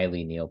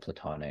Isma'ili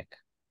Neoplatonic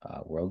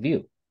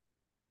worldview.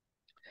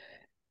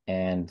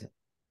 And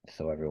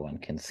so everyone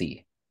can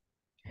see.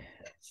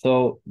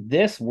 So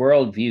this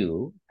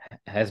worldview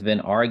has been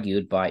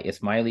argued by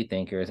Isma'ili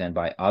thinkers and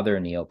by other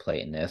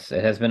Neoplatonists.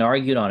 It has been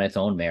argued on its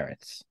own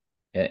merits.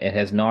 It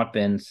has not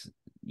been,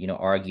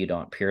 argued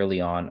on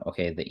purely on,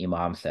 okay, the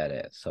Imam said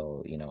it,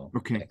 so,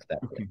 Okay.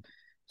 accept Okay. it.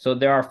 So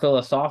there are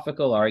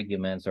philosophical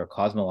arguments or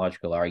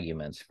cosmological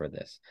arguments for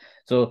this.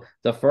 So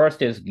the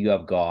first is you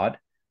have God,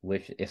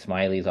 which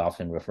Ismailis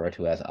often refer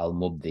to as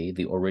Al-Mubdi,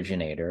 the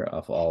originator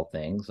of all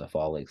things, of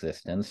all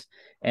existence.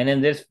 And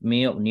in this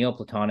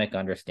Neoplatonic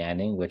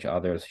understanding, which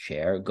others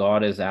share,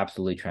 God is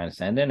absolutely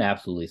transcendent,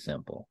 absolutely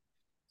simple.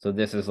 So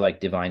this is like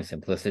divine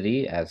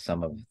simplicity, as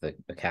some of the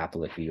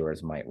Catholic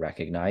viewers might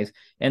recognize.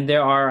 And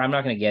there are, I'm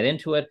not going to get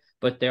into it,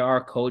 but there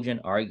are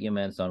cogent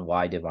arguments on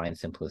why divine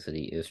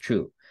simplicity is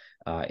true.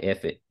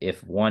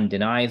 If one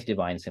denies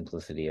divine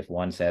simplicity, if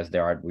one says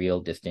there are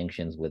real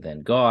distinctions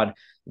within God,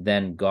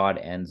 then God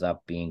ends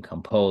up being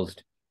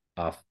composed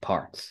of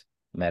parts,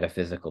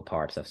 metaphysical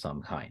parts of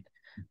some kind,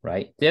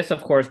 right? This,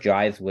 of course,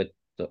 jives with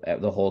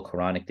the whole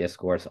Quranic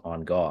discourse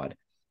on God.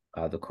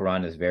 The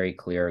Quran is very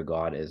clear.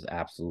 God is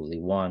absolutely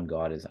one.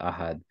 God is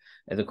ahad.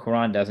 The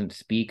Quran doesn't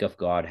speak of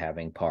God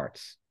having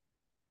parts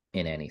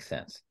in any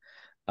sense.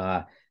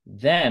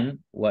 Then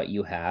what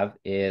you have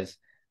is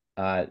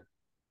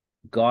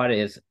God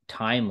is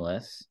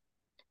timeless,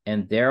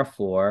 and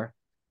therefore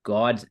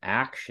God's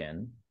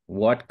action,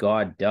 what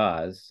God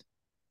does,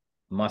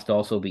 must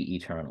also be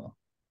eternal.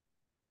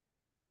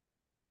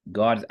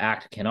 God's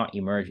act cannot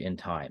emerge in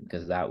time,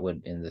 because that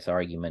would, in this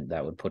argument,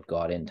 that would put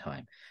God in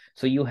time.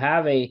 So you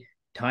have a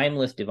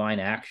timeless divine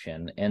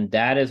action, and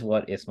that is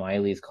what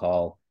Ismailis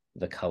call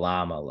the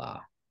Kalam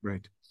Allah.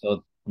 Right.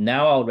 So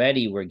now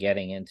already we're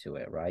getting into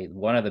it, right?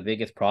 One of the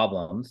biggest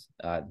problems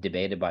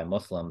debated by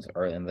Muslims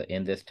or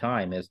in this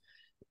time is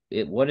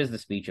what is the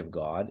speech of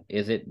God?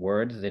 Is it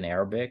words in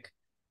Arabic,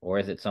 or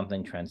is it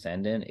something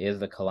transcendent? Is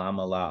the Kalam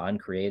Allah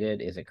uncreated?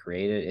 Is it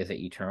created? Is it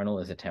eternal?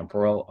 Is it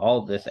temporal? All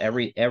of this,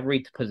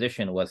 every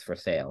position was for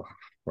sale,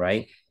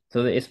 right?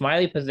 So the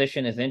Ismaili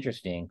position is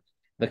interesting.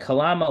 The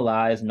Kalam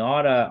Allah is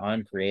not an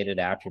uncreated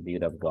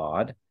attribute of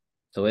God.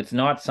 So it's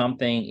not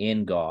something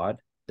in God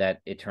that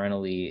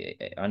eternally,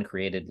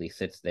 uncreatedly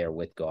sits there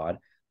with God.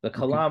 The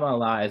Kalam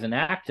Allah is an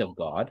act of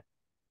God,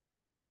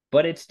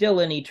 but it's still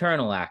an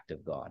eternal act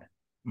of God.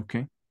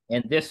 Okay.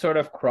 And this sort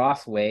of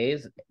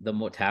crossways the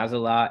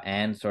Mu'tazila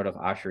and sort of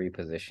Ash'ari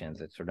positions.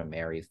 It sort of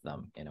marries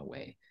them in a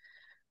way.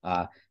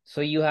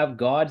 So you have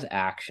God's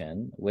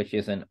action, which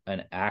is an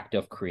act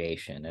of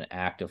creation, an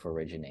act of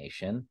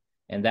origination,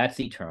 and that's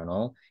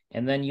eternal.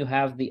 And then you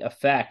have the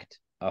effect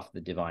of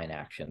the divine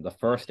action, the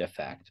first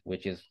effect,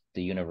 which is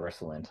the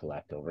universal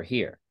intellect over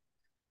here.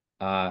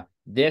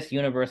 This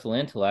universal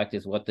intellect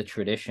is what the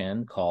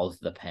tradition calls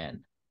the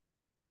pen.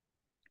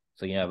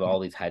 So you have all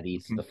these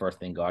hadiths. The first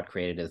thing God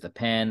created is the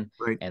pen,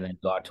 right. And then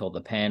God told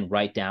the pen,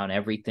 write down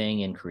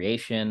everything in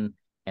creation,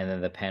 and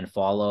then the pen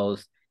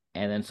follows.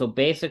 And then so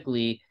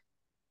basically,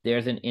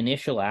 there's an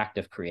initial act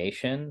of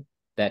creation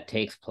that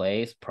takes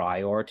place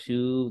prior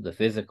to the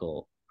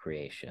physical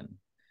creation.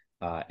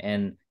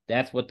 And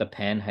that's what the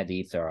pen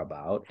hadiths are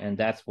about, and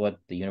that's what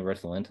the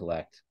universal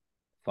intellect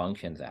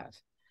functions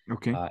as.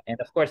 Okay. And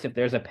of course, if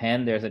there's a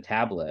pen, there's a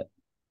tablet.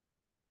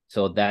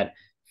 So that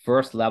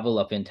first level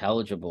of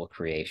intelligible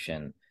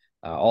creation,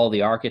 all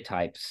the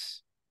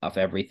archetypes of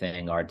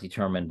everything are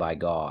determined by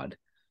God.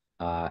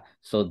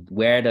 So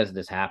where does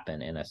this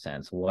happen in a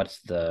sense? What's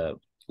the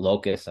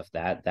locus of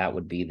that? That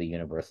would be the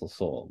universal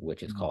soul,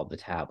 which is called the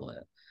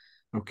tablet.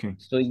 Okay.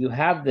 So you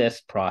have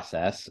this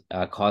process,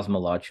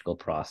 cosmological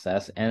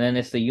process, and then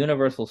it's the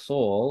universal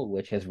soul,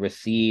 which has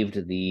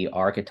received the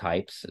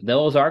archetypes.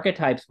 Those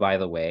archetypes, by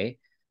the way,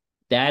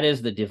 that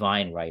is the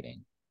divine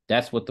writing.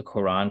 That's what the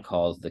Quran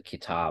calls the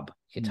Kitab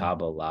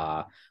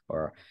Allah,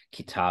 or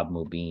Kitab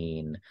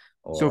Mubin.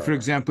 So, for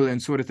example, in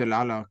Surah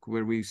Al-Alaq,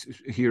 where we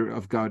hear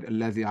of God,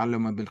 Alladhi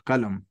allama bil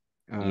qalam,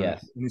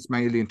 yes, an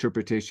Ismaili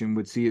interpretation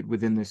would see it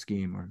within the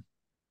scheme, or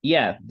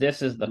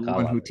this is the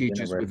one who qalam,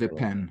 teaches with a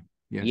pen.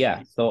 Yes.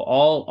 Yeah. So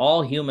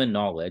all human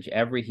knowledge,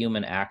 every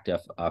human act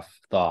of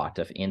thought,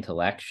 of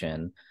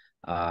intellection,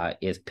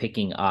 is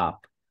picking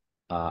up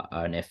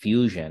an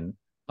effusion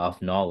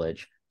of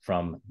knowledge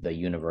from the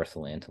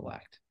universal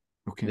intellect.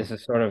 Okay. This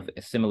is sort of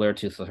similar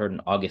to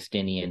certain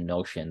Augustinian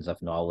notions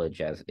of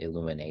knowledge as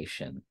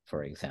illumination,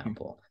 for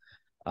example.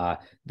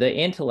 The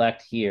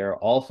intellect here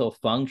also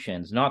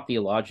functions, not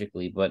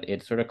theologically, but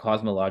it sort of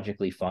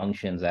cosmologically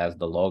functions as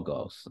the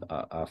logos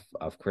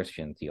of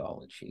Christian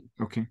theology.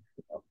 Okay.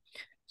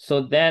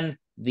 So then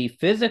the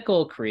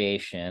physical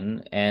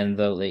creation and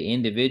the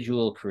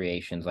individual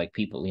creations, like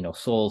people,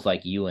 souls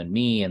like you and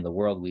me and the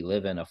world we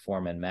live in of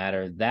form and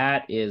matter,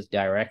 that is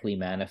directly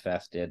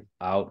manifested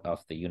out of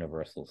the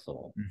universal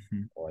soul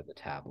or the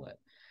tablet.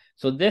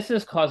 So this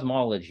is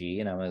cosmology,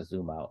 and I'm going to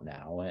zoom out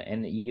now,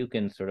 and you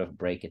can sort of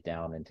break it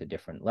down into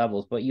different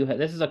levels, but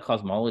this is a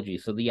cosmology.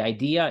 So the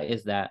idea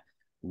is that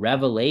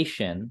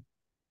revelation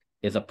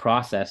is a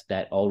process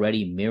that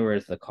already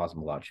mirrors the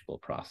cosmological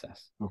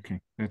process. Okay,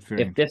 that's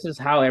very If this is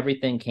how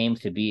everything came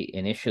to be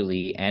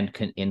initially and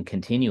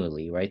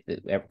continually, right?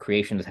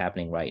 Creation is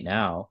happening right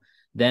now.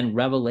 then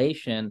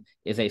revelation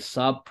is a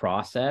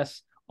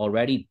sub-process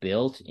already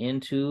built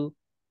into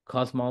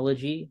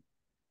cosmology,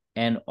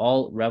 and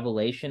all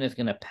revelation is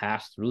going to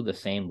pass through the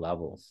same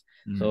levels.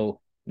 So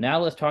now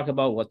let's talk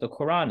about what the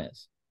Quran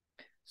is.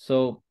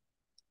 So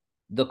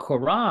the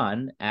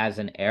Quran as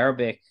an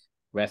Arabic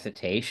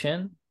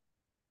recitation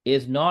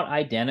is not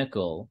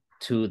identical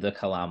to the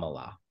Kalam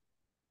Allah.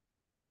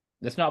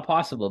 That's not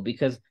possible,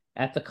 because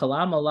at the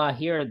Kalam Allah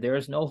here,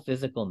 there's no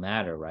physical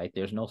matter, right?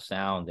 There's no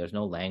sound, there's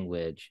no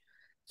language.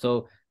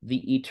 So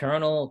the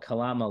eternal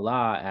Kalam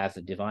Allah as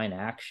a divine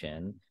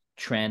action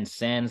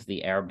transcends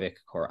the Arabic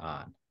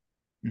Quran.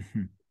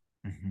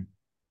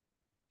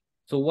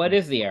 So what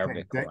is the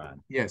Arabic Quran?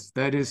 Yes,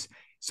 that is.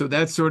 So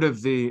that's sort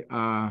of the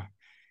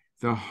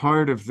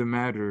heart of the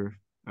matter,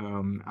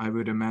 I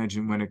would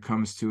imagine, when it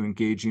comes to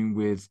engaging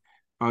with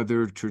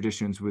other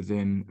traditions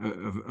within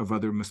of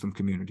other Muslim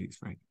communities,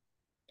 right?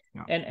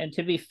 Yeah. And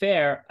to be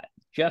fair,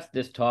 just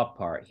this top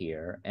part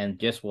here, and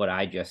just what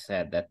I just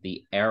said, that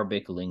the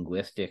Arabic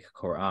linguistic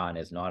Quran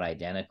is not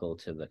identical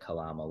to the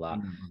Kalam Allah.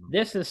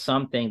 This is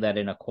something that,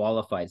 in a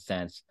qualified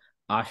sense,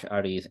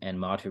 Ash'aris and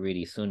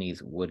Maturidi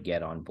Sunnis would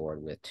get on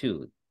board with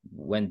too.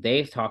 When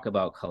they talk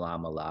about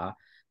Kalam Allah,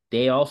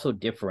 they also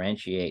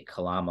differentiate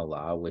Kalam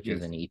Allah, which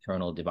is an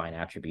eternal divine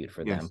attribute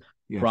for them,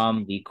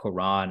 from the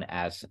Quran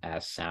as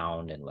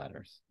sound and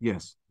letters.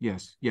 Yes.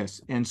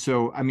 And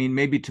so, I mean,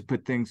 maybe to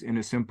put things in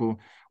a simple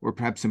or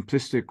perhaps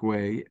simplistic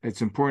way,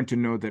 it's important to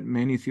know that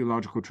many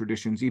theological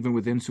traditions, even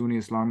within Sunni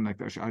Islam, like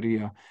the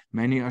Ash'ariyah,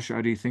 many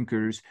Ash'ari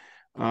thinkers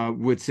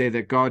would say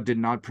that God did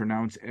not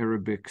pronounce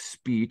Arabic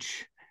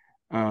speech,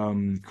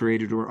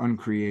 created or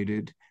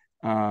uncreated,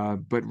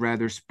 but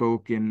rather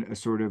spoke in a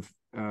sort of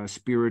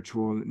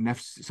spiritual,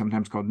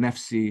 sometimes called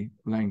nefsi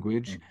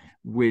language,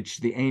 which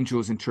the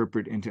angels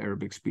interpret into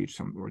Arabic speech,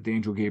 or the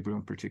angel Gabriel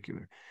in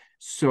particular.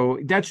 So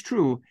that's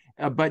true,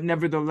 but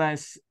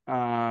nevertheless,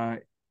 I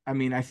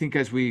mean, I think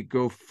as we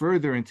go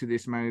further into the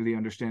Isma'ili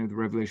understanding of the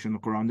revelation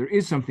of the Quran, there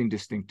is something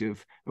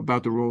distinctive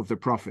about the role of the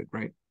prophet,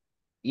 right?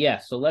 Yeah,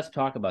 so let's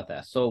talk about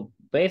that. So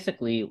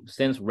basically,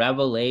 since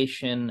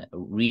revelation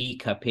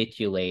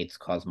recapitulates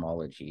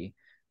cosmology,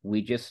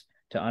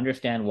 to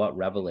understand what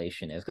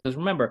revelation is, because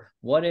remember,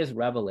 what is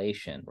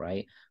revelation,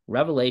 right?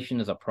 Revelation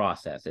is a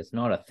process. It's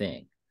not a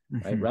thing,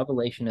 right?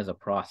 Revelation is a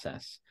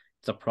process.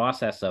 It's a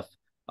process of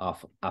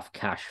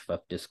kashf,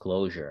 of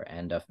disclosure,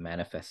 and of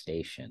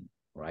manifestation,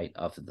 right?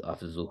 Of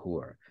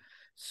zuhur.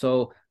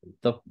 So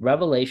the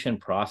revelation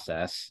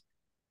process,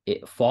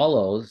 it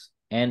follows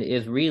and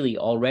is really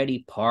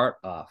already part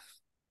of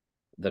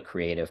the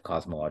creative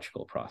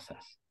cosmological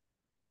process.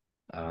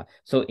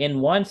 So in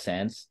one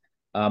sense,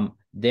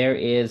 there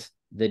is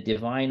the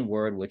divine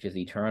word, which is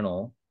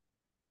eternal,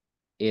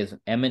 is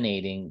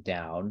emanating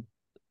down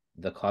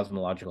the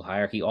cosmological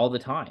hierarchy all the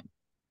time.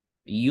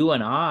 You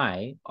and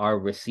I are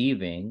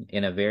receiving,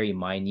 in a very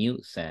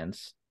minute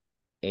sense,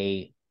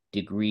 a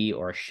degree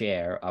or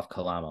share of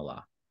Kalam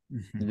Allah.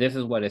 This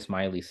is what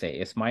Ismai'ili say.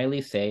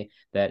 Ismai'ili say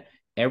that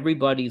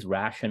everybody's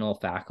rational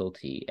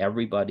faculty,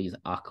 everybody's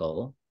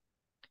aql,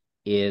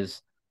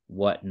 is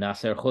what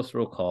Nasser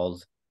Khusro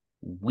calls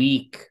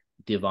weak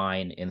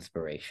divine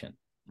inspiration.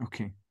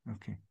 Okay.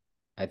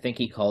 I think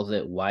he calls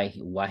it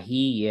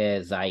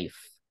wahiye zaif,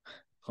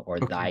 or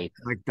daif.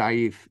 Like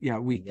daif. Yeah,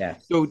 weak.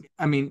 Yes. So,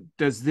 I mean,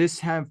 does this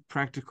have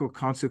practical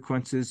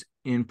consequences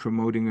in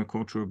promoting a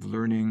culture of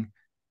learning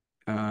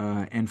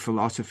and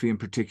philosophy in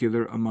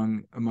particular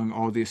among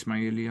all the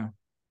Ismailiyah?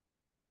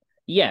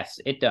 Yes,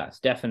 it does,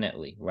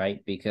 definitely, right?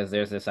 Because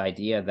there's this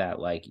idea that,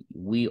 like,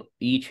 we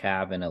each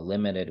have, in a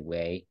limited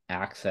way,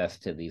 access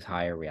to these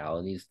higher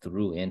realities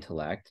through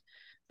intellect,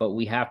 but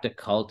we have to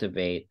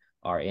cultivate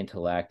our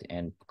intellect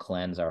and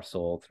cleanse our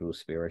soul through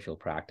spiritual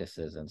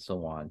practices and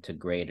so on to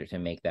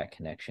make that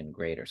connection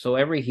greater. So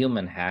every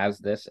human has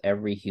this.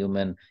 Every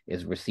human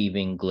is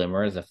receiving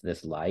glimmers of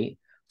this light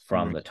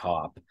from the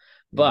top,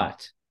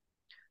 but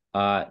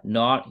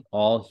not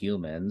all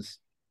humans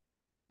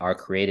are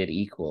created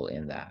equal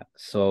in that.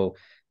 So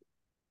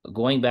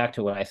going back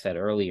to what I said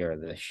earlier,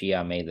 the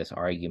Shia made this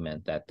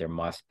argument that there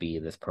must be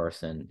this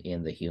person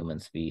in the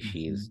human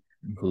species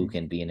who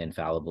can be an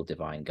infallible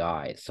divine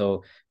guide.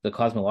 So the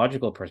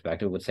cosmological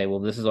perspective would say, well,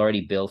 this is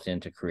already built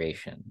into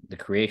creation. The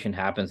creation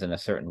happens in a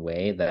certain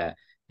way that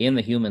in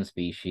the human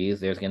species,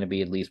 there's going to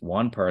be at least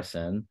one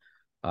person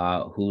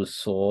whose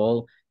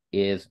soul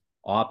is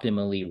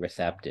optimally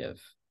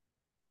receptive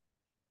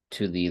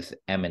to these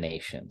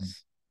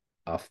emanations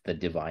of the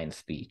divine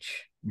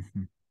speech.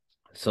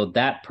 So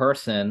that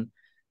person,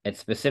 at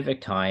specific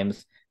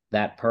times,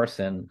 that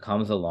person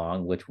comes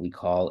along, which we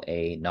call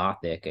a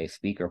Nathiq, a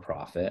speaker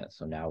prophet.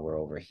 So now we're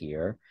over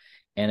here.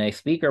 And a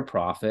speaker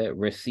prophet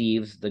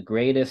receives the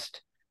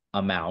greatest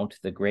amount,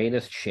 the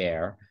greatest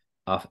share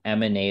of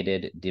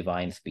emanated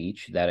divine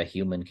speech that a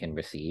human can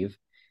receive.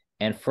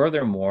 And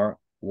furthermore,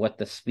 what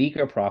the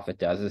speaker prophet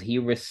does is he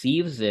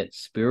receives it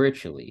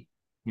spiritually.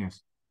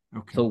 Yes.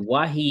 Okay. So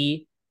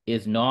wahi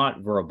is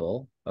not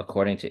verbal,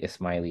 according to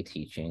Ismaili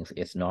teachings.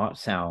 It's not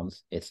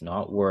sounds, it's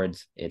not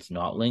words, it's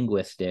not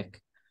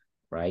linguistic.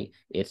 right?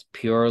 It's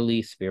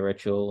purely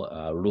spiritual,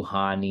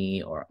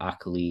 ruhani or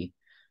akli.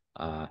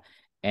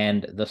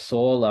 And the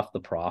soul of the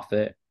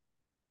prophet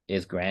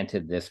is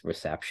granted this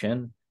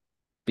reception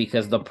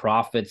because the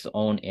prophet's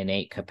own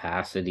innate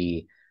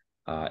capacity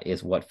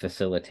is what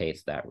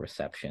facilitates that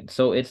reception.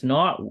 So it's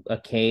not a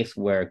case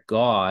where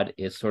God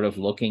is sort of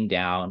looking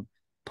down,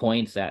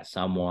 points at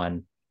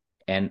someone,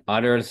 and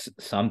utters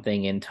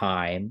something in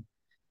time,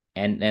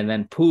 and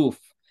then poof,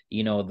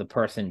 the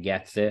person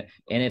gets it.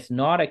 And it's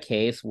not a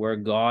case where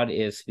God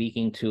is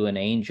speaking to an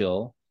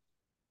angel,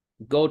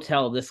 go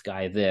tell this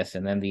guy this,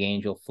 and then the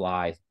angel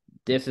flies.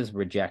 This is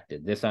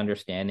rejected. This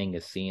understanding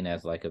is seen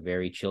as like a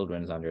very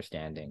children's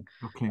understanding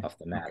of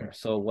the matter. Okay.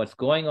 So what's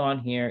going on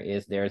here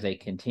is there's a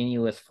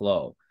continuous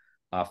flow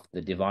of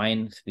the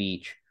divine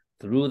speech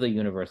through the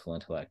universal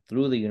intellect,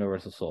 through the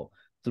universal soul,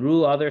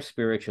 through other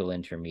spiritual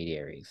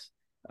intermediaries.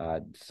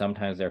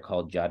 Sometimes they're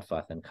called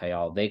Jadfath and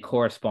Kayal. They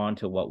correspond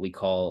to what we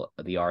call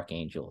the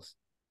archangels.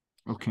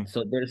 Okay.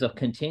 So there's a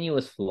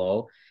continuous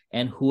flow,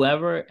 and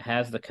whoever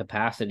has the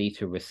capacity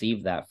to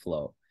receive that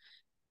flow,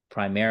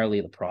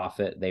 primarily the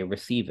prophet, they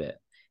receive it.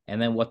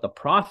 And then what the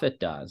prophet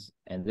does,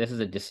 and this is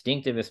a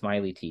distinctive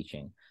Isma'ili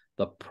teaching,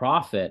 the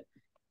prophet,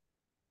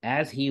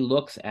 as he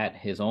looks at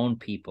his own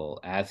people,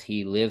 as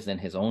he lives in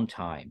his own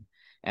time,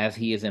 as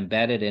he is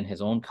embedded in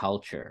his own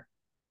culture,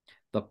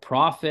 the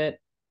prophet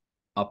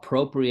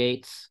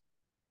appropriates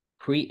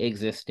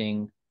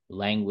pre-existing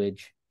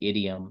language,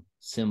 idiom,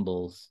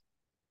 symbols,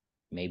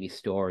 maybe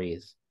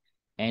stories,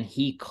 and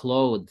he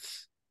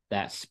clothes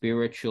that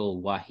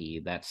spiritual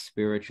wahi, that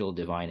spiritual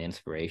divine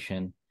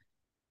inspiration,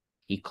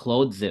 he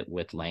clothes it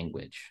with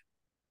language.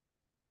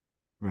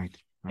 Right.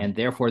 And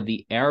therefore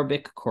the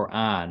Arabic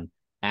Qur'an,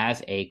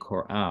 as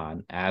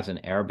an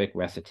Arabic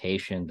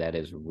recitation that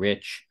is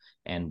rich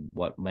and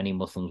what many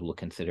Muslims will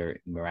consider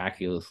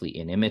miraculously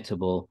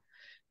inimitable,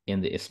 in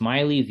the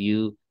Ismaili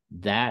view,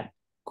 that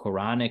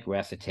Quranic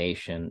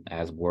recitation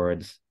as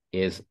words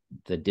is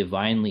the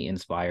divinely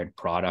inspired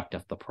product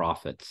of the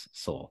prophet's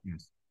soul.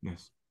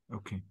 Yes.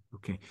 Okay.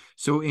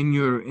 So in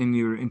your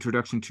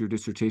introduction to your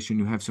dissertation,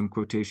 you have some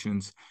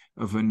quotations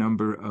of a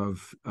number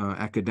of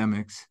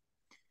academics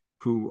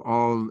who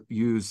all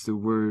use the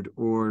word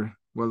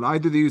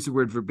either they use the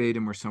word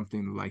verbatim or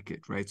something like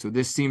it, right? So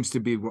this seems to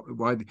be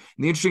why. The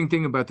interesting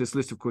thing about this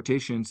list of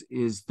quotations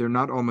is they're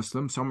not all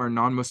Muslim. Some are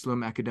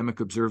non-Muslim academic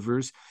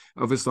observers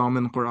of Islam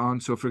and the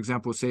Quran. So, for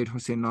example, Sayyid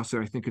Hussein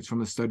Nasser, I think it's from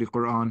the Study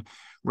Quran,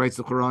 writes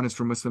the Quran is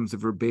for Muslims the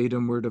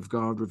verbatim word of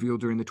God revealed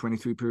during the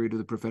 23 period of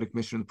the prophetic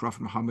mission of the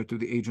Prophet Muhammad through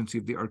the agency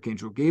of the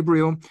Archangel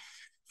Gabriel.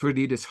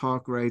 Fardid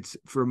Ishaq writes,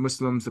 for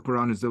Muslims, the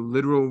Quran is the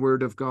literal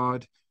word of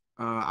God.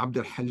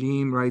 Abdul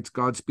Halim writes,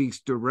 God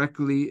speaks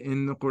directly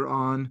in the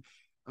Quran.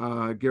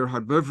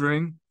 Gerhard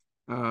Bevering,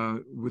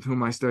 with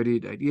whom I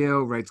studied at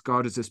Yale, writes,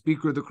 God is the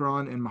speaker of the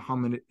Quran and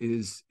Muhammad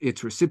is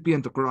its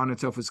recipient. The Quran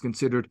itself is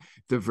considered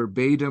the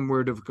verbatim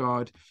word of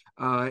God.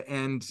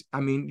 And I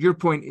mean, your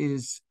point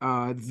is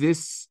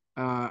this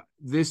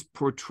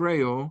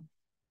portrayal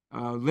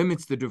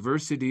limits the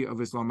diversity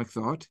of Islamic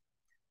thought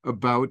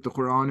about the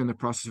Quran and the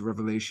process of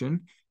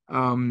revelation.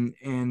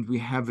 And we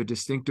have a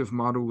distinctive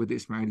model with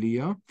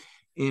Ismailiyah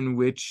in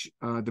which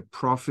the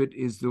prophet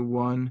is the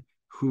one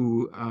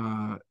who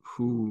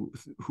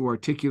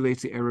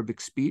articulates the Arabic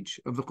speech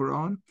of the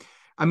Quran.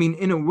 I mean,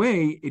 in a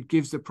way, it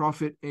gives the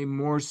prophet a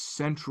more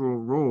central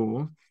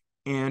role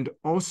and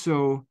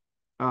also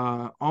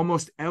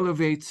almost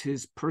elevates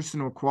his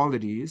personal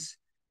qualities,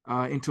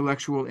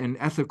 intellectual and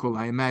ethical,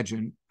 I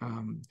imagine.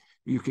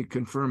 You could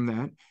confirm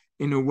that,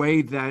 in a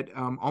way that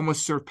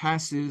almost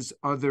surpasses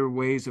other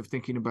ways of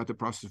thinking about the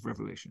process of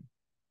revelation.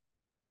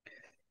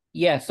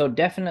 Yeah, so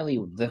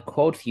definitely the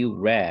quotes you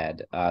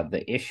read,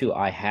 the issue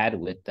I had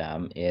with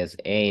them is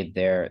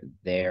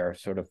they're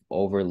sort of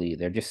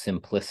they're just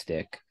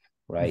simplistic,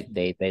 right?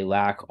 Mm-hmm. They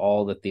lack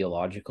all the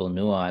theological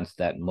nuance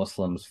that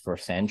Muslims for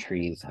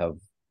centuries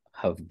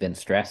have been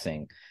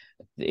stressing,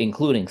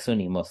 including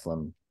Sunni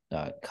Muslim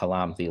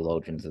Kalam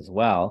theologians as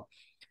well.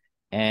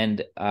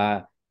 And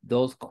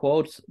those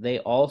quotes, they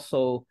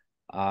also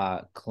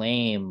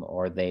claim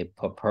or they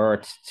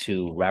purport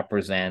to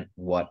represent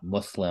what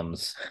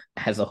Muslims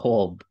as a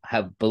whole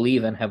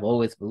believe and have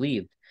always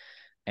believed.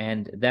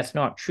 And that's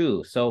not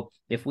true. So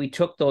if we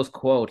took those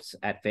quotes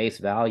at face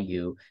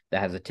value,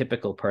 that as a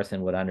typical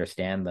person would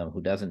understand them, who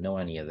doesn't know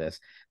any of this,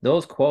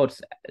 those quotes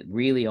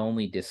really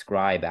only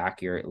describe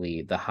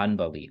accurately the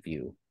Hanbali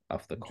view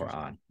of the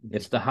Quran.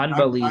 It's the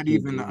Hanbali. Not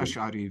even the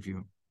Ash'ari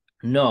view.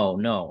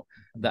 No.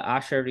 The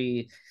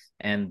Ash'ari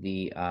and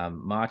the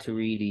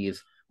Maturidis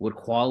would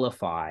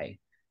qualify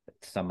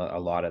a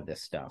lot of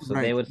this stuff. So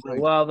they would say,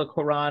 well, the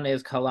Quran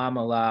is kalam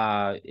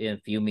Allah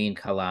if you mean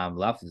kalam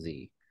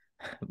lafzi,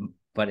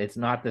 but it's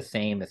not the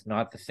same. It's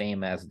not the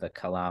same as the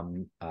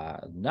kalam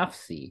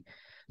nafsi.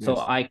 So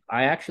yes.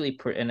 I actually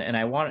and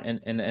I want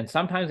and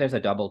sometimes there's a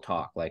double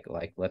talk. Like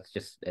let's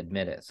just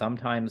admit it.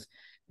 Sometimes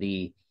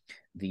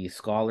the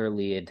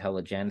scholarly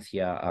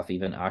intelligentsia of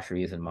even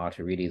Asharis and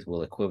Maturidis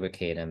will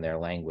equivocate in their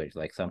language.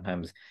 Like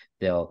sometimes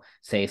they'll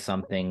say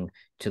something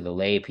to the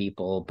lay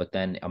people, but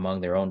then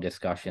among their own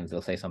discussions,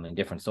 they'll say something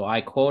different. So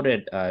I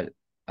quoted an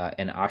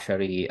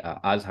Ashari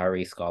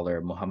Azhari scholar,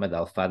 Muhammad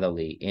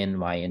al-Fadhali, in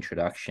my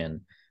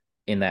introduction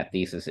in that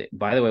thesis.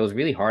 By the way, it was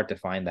really hard to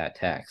find that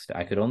text.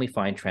 I could only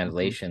find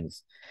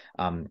translations.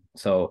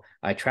 So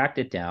I tracked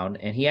it down,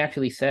 and he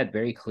actually said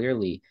very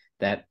clearly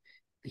that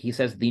he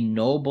says the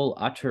noble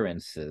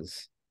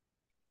utterances,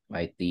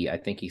 right? I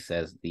think he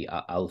says the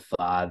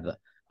alfaz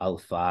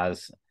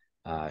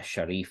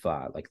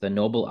sharifa, like the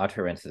noble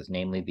utterances,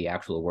 namely the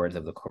actual words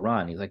of the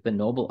Quran. He's like, the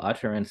noble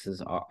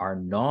utterances are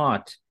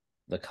not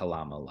the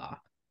kalam Allah.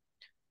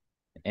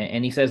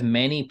 And he says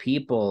many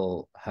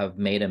people have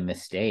made a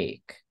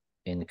mistake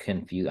in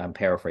confuse. I'm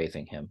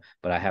paraphrasing him,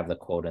 but I have the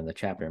quote in the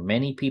chapter.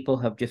 Many people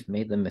have just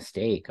made the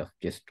mistake of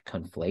just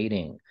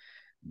conflating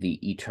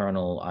the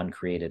eternal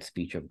uncreated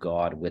speech of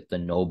God with the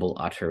noble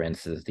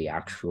utterances, the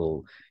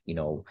actual,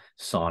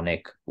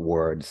 sonic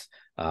words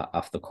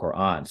of the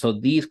Quran. So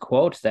these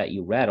quotes that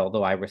you read,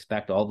 although I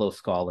respect all those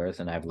scholars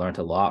and I've learned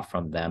a lot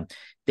from them,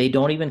 they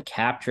don't even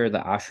capture the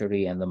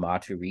Ashari and the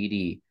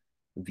Maturidi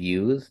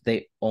views.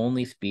 They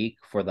only speak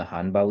for the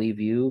Hanbali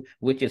view,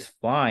 which is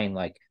fine.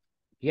 Like,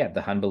 yeah,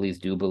 the Hanbalis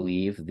do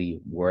believe the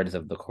words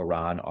of the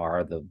Quran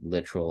are the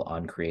literal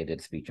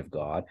uncreated speech of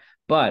God,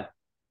 but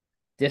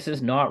this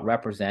is not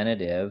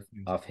representative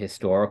of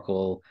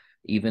historical,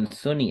 even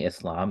Sunni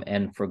Islam.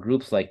 And for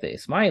groups like the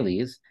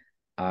Ismai'ilis,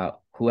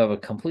 who have a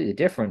completely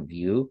different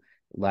view,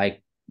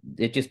 like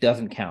it just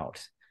doesn't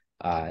count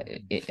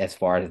as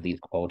far as these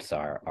quotes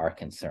are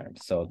concerned.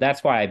 So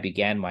that's why I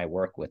began my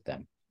work with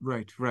them.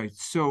 Right, right.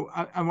 So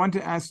I want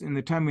to ask, in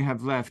the time we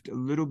have left, a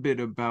little bit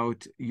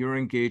about your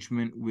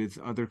engagement with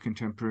other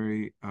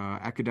contemporary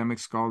academic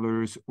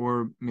scholars,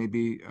 or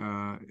maybe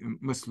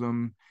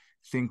Muslim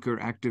thinker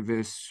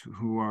activists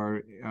who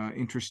are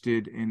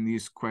interested in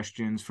these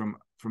questions from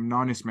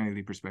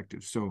non-Ismaili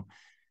perspectives. So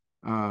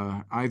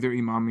either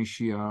Imami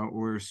Shia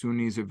or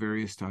Sunnis of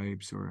various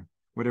types or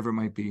whatever it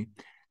might be.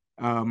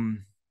 I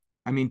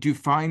mean, do you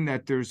find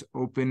that there's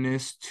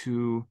openness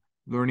to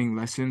learning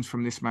lessons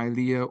from the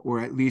Ismailiyah, or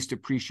at least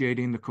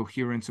appreciating the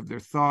coherence of their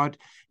thought?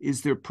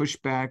 Is there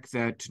pushback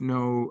that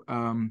no,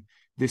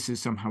 this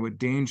is somehow a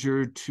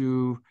danger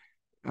to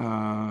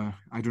I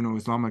don't know,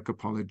 Islamic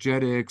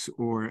apologetics,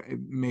 or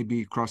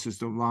maybe crosses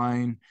the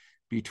line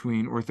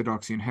between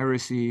orthodoxy and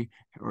heresy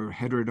or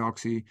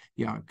heterodoxy?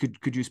 Yeah,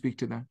 could you speak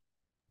to that?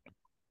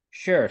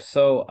 Sure.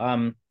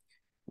 So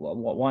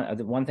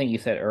one thing you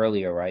said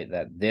earlier, right,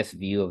 that this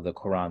view of the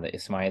Quran, the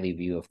Ismaili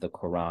view of the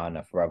Quran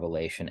of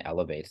Revelation,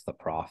 elevates the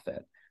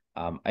prophet.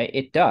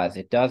 It does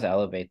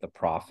elevate the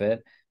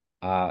prophet.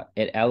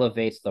 It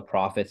elevates the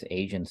prophet's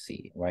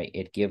agency, right?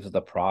 It gives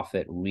the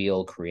prophet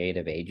real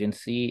creative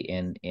agency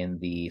in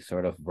the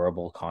sort of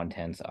verbal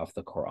contents of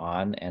the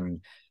Quran.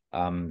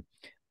 And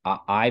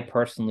I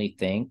personally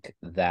think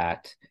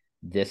that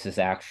this is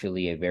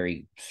actually a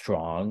very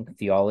strong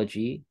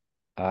theology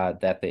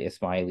that the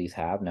Ismailis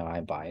have. Now,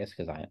 I'm biased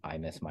because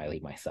I'm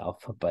Ismaili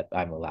myself, but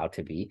I'm allowed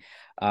to be.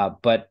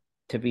 But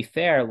to be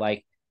fair,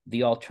 like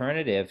the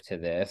alternative to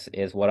this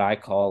is what I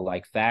call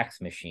like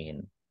fax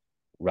machine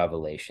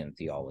revelation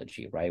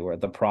theology, right? Where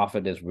the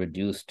prophet is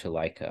reduced to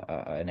like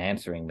an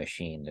answering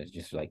machine that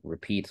just like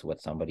repeats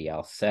what somebody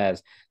else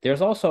says.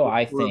 There's also,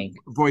 I think,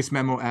 voice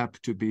memo app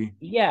to be.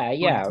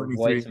 Yeah,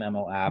 voice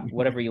memo app,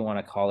 whatever you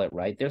want to call it,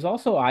 right? There's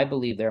also, I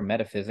believe, there are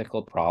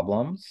metaphysical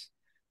problems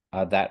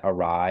that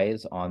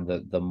arise on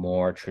the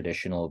more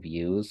traditional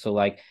views. So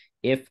like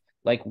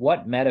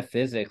what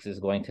metaphysics is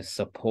going to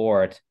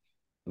support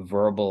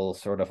verbal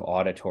sort of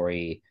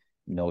auditory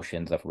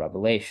notions of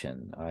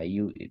revelation?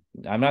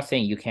 I'm not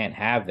saying you can't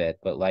have it,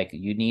 but like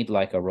you need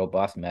like a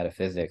robust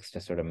metaphysics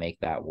to sort of make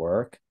that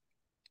work.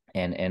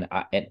 And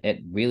it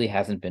really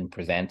hasn't been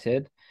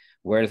presented.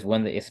 Whereas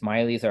when the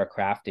Ismailis are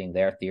crafting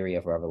their theory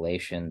of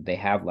revelation, they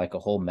have like a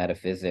whole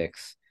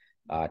metaphysics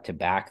to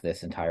back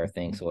this entire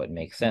thing, so it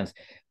makes sense.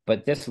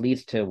 But this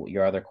leads to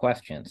your other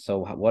question.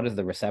 So what has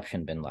the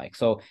reception been like?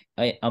 So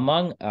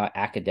among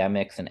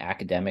academics and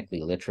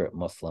academically literate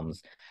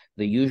Muslims,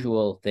 the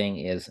usual thing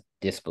is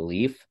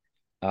disbelief,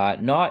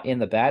 not in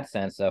the bad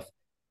sense of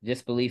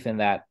disbelief in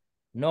that,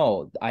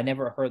 no, I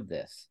never heard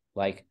this.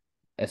 Like,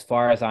 as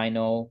far as I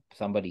know,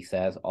 somebody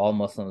says all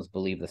Muslims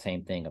believe the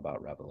same thing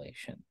about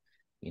revelation,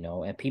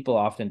 and people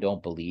often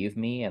don't believe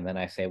me. And then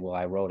I say, well,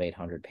 I wrote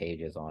 800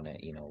 pages on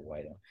it.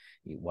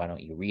 Why don't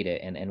you read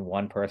it? And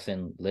one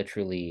person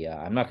literally,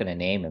 I'm not going to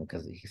name him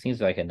because he seems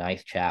like a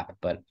nice chap,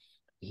 but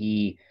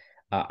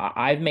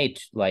I've made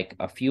like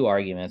a few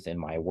arguments in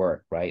my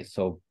work, right?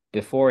 So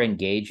before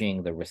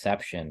engaging the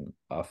reception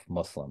of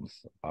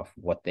Muslims, of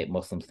what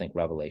Muslims think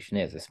revelation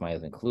is,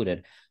 Ismailis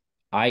included,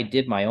 I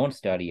did my own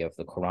study of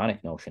the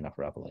Quranic notion of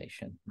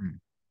revelation,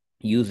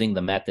 using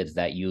the methods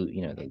that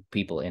the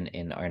people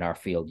in our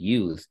field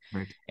use.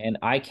 Right. And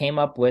I came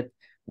up with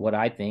what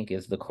I think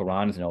is the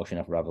Quran's notion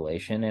of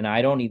revelation. And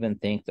I don't even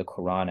think the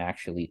Quran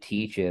actually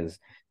teaches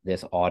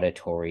this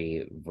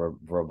auditory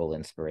verbal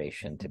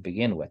inspiration to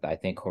begin with. I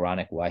think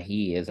Quranic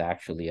wahi is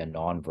actually a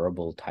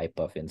non-verbal type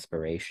of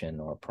inspiration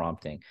or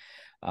prompting.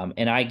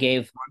 And I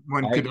gave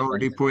one could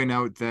already arguments. point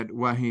out that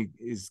wahi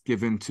is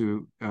given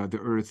to the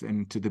earth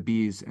and to the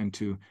bees and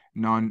to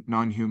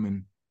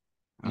non-human.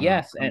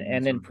 Yes,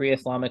 and in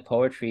pre-Islamic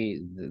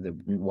poetry, the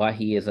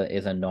wahi is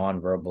a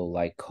non-verbal,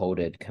 like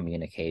coded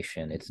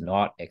communication. It's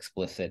not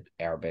explicit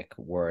Arabic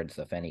words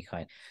of any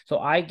kind. So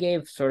I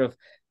gave sort of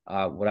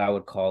what I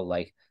would call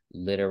like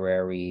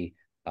literary,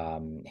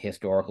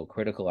 historical,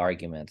 critical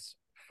arguments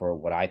for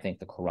what I think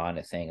the Quran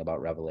is saying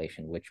about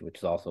revelation, which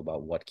is also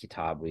about what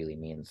kitab really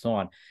means, and so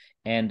on.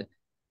 And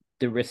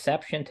the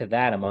reception to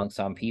that among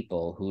some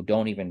people who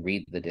don't even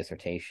read the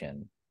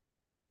dissertation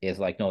is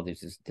like, no,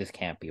 this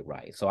can't be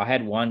right. So I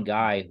had one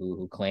guy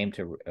who claimed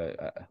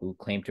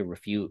to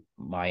refute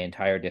my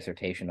entire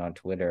dissertation on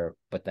Twitter,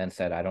 but then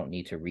said I don't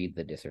need to read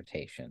the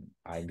dissertation.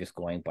 I'm just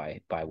going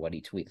by what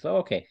he tweets. So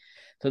okay,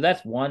 so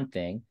that's one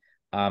thing.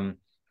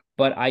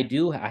 But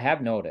I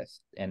have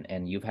noticed,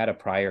 and you've had a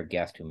prior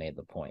guest who made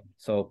the point.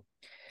 So,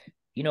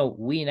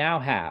 we now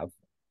have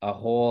a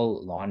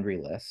whole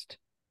laundry list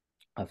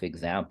of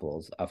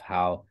examples of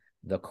how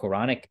the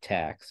Quranic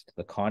text,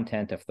 the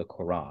content of the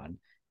Quran,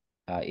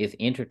 is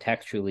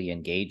intertextually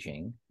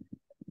engaging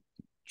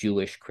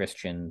Jewish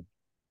Christian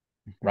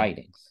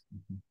writings,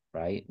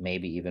 right?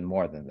 Maybe even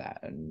more than that.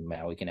 And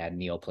now we can add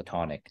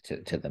Neoplatonic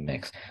to the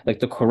mix. Like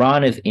the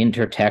Quran is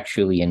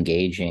intertextually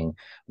engaging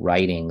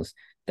writings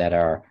that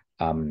are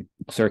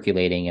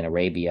circulating in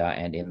Arabia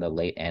and in the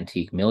late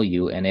antique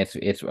milieu, and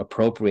it's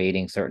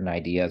appropriating certain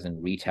ideas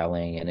and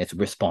retelling, and it's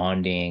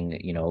responding,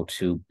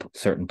 to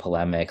certain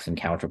polemics and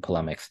counter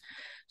polemics.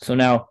 So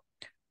now,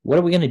 what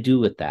are we going to do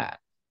with that?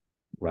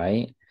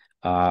 Right?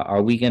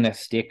 Are we going to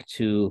stick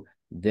to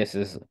this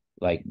is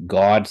like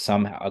God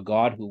somehow, a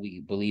God who we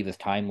believe is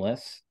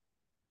timeless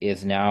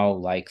is now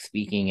like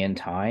speaking in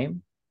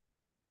time?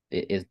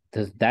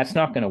 That's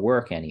not going to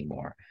work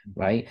anymore,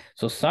 right?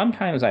 So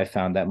sometimes I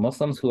found that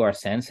Muslims who are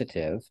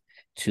sensitive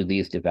to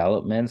these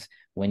developments,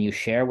 when you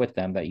share with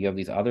them that you have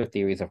these other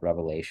theories of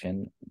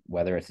revelation,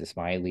 whether it's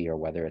Isma'ili or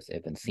whether it's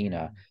Ibn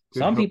Sina,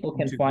 some people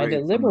can find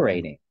it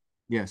liberating.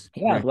 Yes.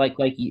 Yeah, right.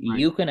 like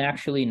you can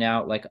actually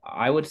now, like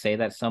I would say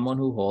that someone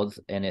who holds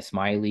an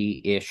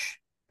Ismaili-ish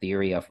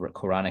theory of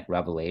Quranic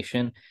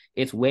revelation,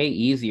 it's way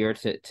easier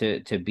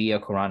to be a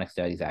Quranic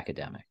studies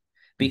academic.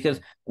 Because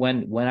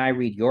when I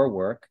read your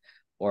work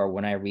or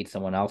when I read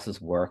someone else's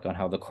work on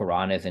how the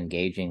Quran is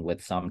engaging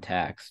with some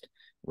text,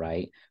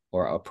 right,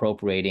 or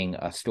appropriating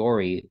a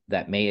story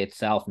that may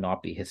itself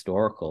not be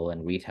historical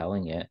and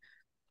retelling it,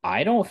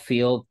 I don't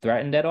feel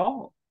threatened at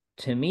all.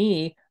 To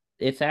me,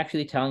 it's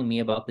actually telling me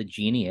about the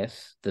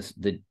genius,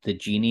 the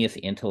genius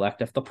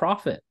intellect of the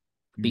prophet,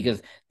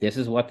 because this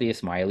is what the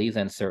Ismailis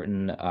and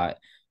certain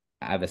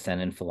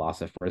Avicennan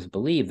philosophers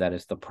believe, that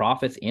is the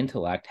prophet's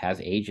intellect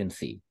has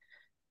agency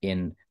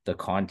in the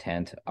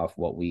content of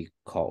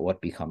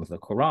what becomes the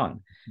Quran.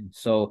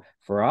 So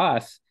for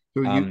us,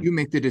 so you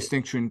make the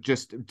distinction,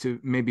 just to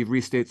maybe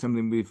restate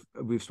something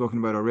we've spoken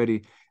about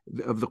already,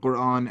 of the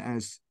Quran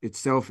as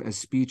itself as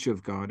speech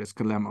of God, as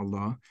kalam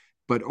Allah,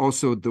 but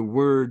also the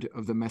word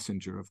of the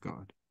messenger of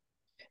God.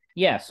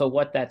 Yeah, so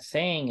what that's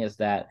saying is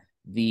that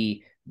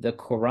the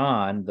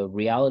Quran, the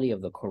reality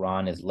of the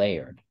Quran is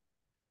layered.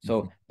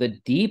 So the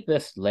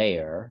deepest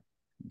layer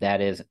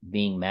that is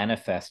being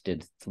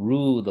manifested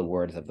through the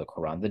words of the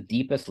Quran, the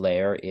deepest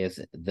layer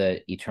is the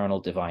eternal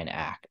divine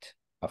act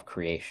of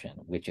creation,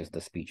 which is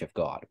the speech of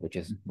God, which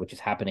is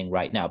happening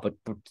right now.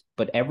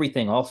 But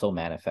everything also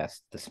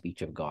manifests the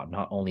speech of God,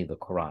 not only the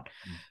Quran.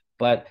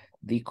 But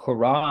the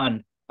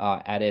Quran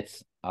at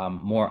its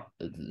more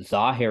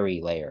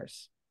Zahiri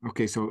layers.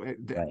 Okay, so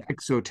the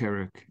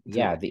exoteric.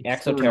 Yeah, the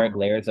exoteric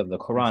layers of the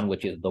Quran,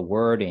 which is the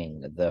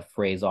wording, the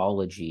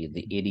phraseology,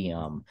 the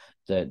idiom,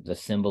 the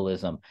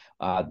symbolism,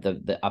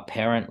 the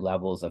apparent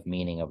levels of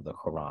meaning of the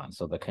Quran.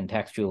 So the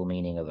contextual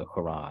meaning of the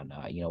Quran,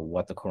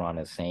 what the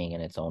Quran is saying in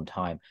its own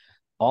time.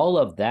 All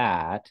of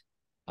that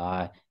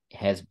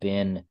has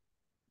been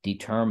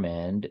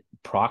determined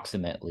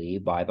proximately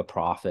by the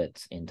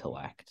prophet's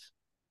intellect.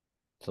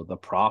 So the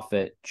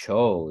prophet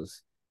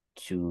chose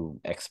to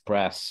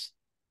express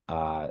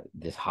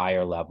this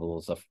higher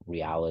levels of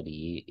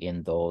reality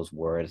in those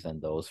words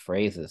and those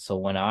phrases. So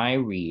when I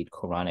read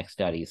Quranic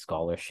studies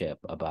scholarship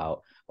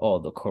about,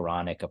 the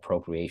Quranic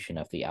appropriation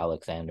of the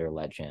Alexander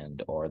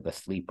legend or the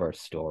sleeper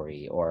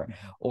story, or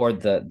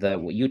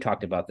the you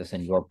talked about this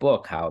in your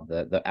book, how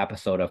the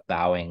episode of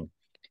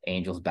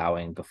angels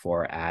bowing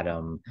before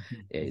Adam,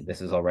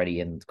 this is already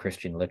in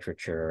Christian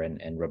literature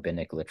and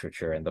rabbinic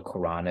literature, and the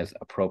Quran has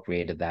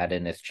appropriated that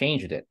and has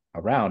changed it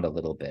around a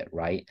little bit,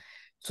 right?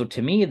 So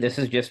to me, this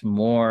is just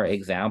more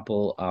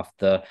example of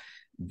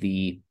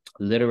the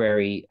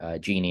literary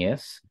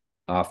genius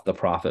of the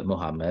Prophet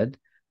Muhammad,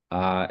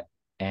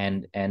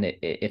 and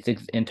it's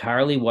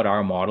entirely what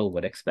our model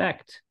would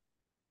expect.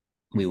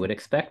 We would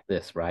expect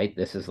this, right?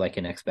 This is like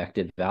an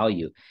expected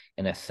value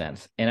in a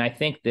sense. And I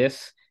think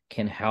this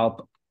can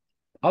help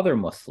other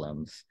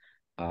Muslims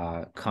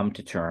come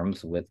to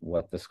terms with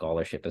what the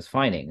scholarship is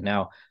finding.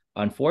 Now,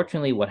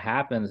 unfortunately, what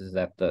happens is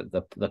that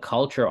the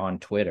culture on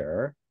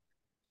Twitter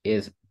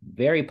is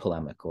very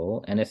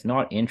polemical and it's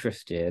not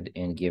interested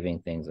in giving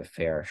things a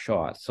fair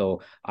shot.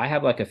 So I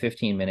have like a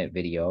 15-minute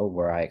video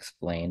where I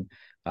explain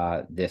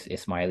this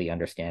Isma'ili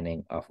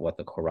understanding of what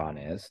the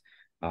Quran is.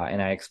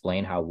 And I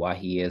explain how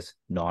Wahi is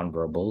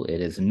nonverbal.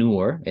 It is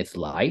nur, it's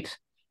light.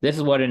 This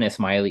is what an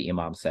Ismaili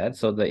Imam said.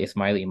 So the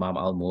Ismaili Imam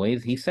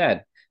al-Muiz, he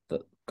said,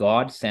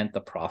 God sent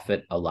the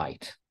Prophet a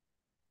light,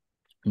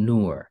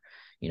 nur,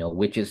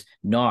 which is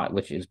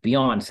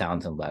beyond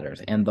sounds and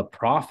letters. And the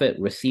Prophet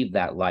received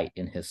that light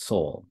in his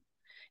soul.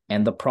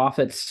 And the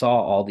Prophet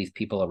saw all these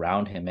people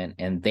around him,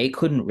 and they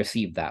couldn't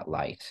receive that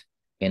light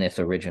in its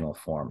original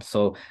form.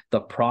 So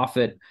the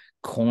Prophet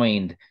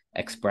coined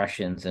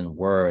expressions and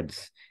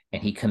words,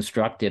 and he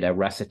constructed a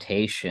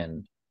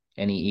recitation,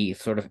 and he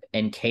sort of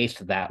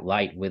encased that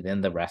light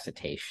within the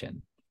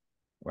recitation,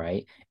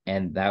 right?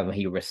 And that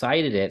he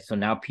recited it, so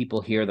now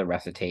people hear the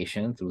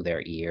recitation through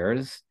their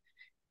ears,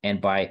 and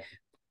by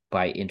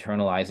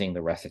internalizing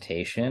the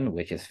recitation,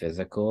 which is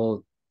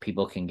physical,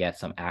 people can get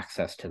some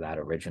access to that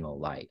original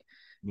light.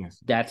 Yes,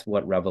 that's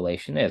what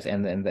revelation is.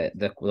 And then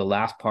the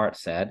last part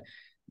said,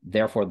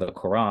 therefore the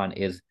Quran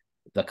is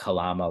the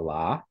kalam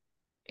Allah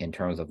in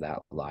terms of that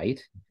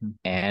light,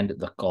 and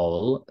the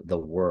qawl, the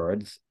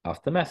words of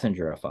the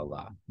messenger of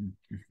Allah.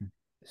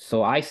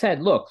 So I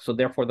said, look, so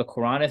therefore the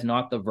Quran is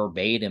not the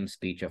verbatim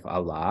speech of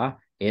Allah,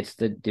 it's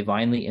the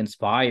divinely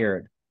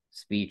inspired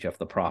speech of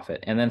the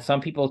Prophet. And then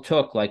some people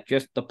took like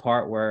just the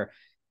part where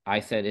I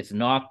said it's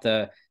not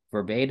the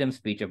verbatim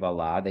speech of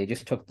Allah. They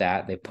just took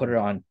that, they put it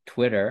on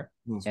Twitter.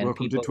 yes, and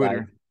welcome to people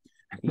Twitter.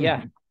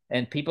 yeah,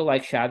 and people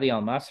like Shadi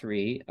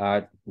al-Masri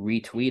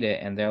retweet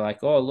it, and they're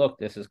like, oh, look,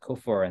 this is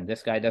kufr, and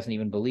this guy doesn't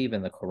even believe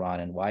in the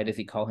Quran, and why does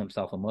he call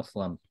himself a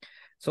Muslim?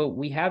 So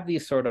we have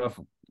these sort of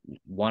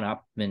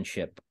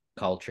one-upmanship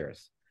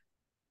cultures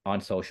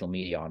on social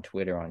media, on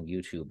Twitter, on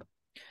YouTube.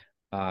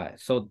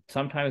 So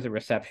sometimes the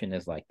reception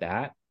is like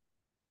that.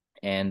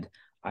 And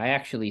I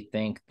actually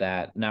think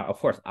that now, of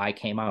course, I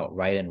came out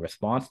right in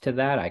response to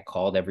that. I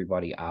called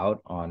everybody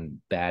out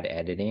on bad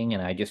editing,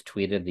 and I just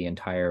tweeted the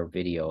entire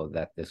video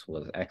that this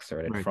was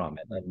excerpted from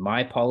it. And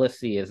my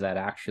policy is that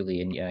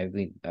actually,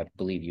 and I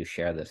believe you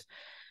share this,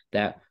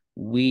 that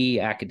we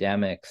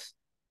academics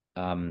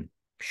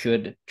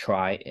should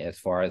try as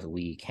far as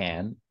we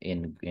can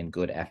in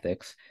good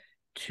ethics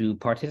to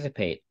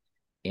participate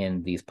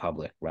in these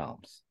public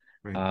realms.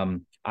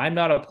 I'm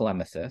not a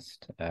polemicist.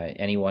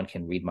 Anyone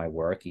can read my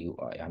work.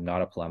 I'm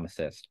not a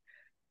polemicist,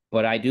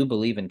 but I do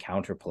believe in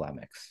counter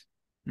polemics.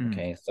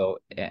 Okay, so,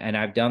 and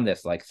I've done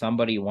this. Like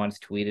somebody once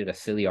tweeted a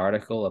silly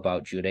article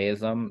about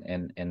Judaism,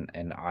 and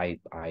I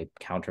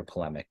counter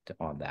polemicked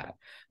on that.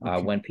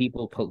 When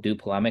people do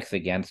polemics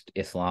against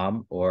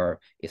Islam or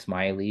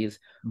Ismai'lis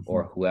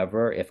or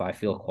whoever, if I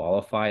feel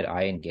qualified,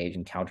 I engage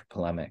in counter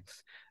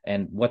polemics.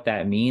 And what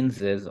that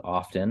means is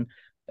often,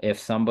 if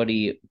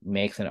somebody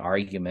makes an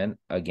argument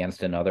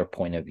against another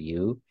point of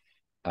view,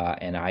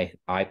 and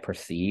I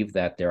perceive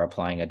that they're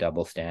applying a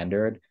double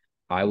standard,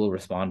 I will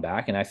respond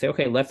back and I say,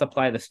 okay, let's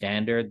apply the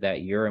standard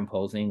that you're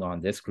imposing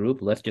on this group.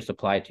 Let's just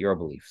apply it to your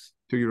beliefs.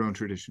 To your own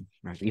tradition,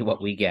 right? See what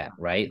we get,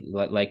 right?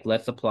 Like,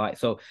 let's apply.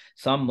 So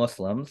some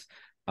Muslims,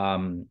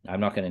 I'm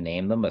not going to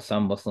name them, but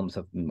some Muslims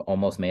have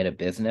almost made a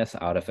business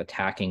out of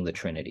attacking the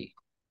Trinity.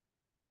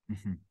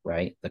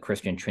 Right? The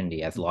Christian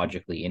Trinity as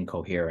logically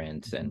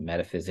incoherent and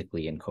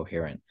metaphysically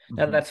incoherent.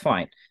 Now, that's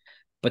fine.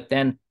 But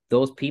then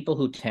those people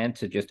who tend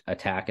to just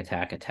attack,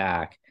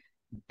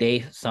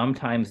 they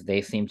sometimes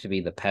seem to be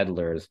the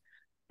peddlers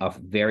of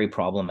very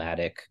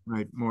problematic,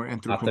 more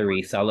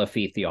Athari,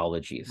 Salafi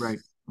theologies.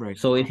 Right.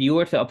 So if you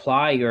were to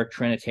apply your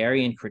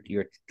Trinitarian,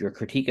 your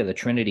critique of the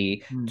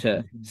Trinity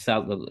to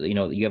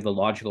you have the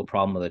logical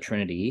problem of the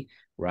Trinity,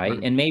 right?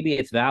 And maybe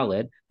it's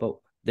valid, but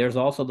there's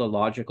also the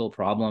logical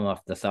problem of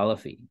the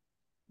Salafi,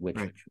 which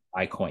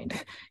I coined,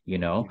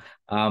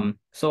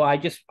 So I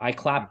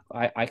clap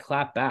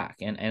back,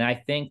 and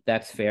I think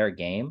that's fair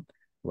game,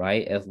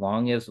 right? As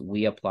long as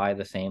we apply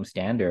the same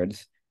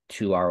standards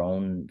to our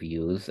own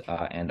views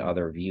and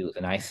other views.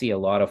 And I see a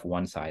lot of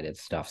one-sided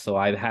stuff. So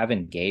I have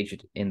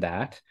engaged in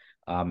that.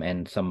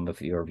 And some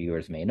of your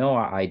viewers may know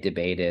I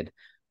debated,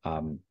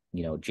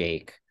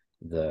 Jake,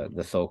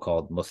 the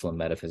so-called Muslim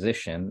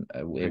metaphysician.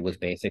 It was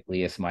basically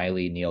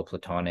Ismaili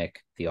Neoplatonic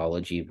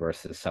theology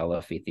versus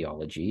Salafi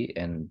theology.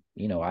 And,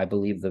 I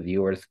believe the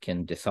viewers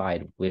can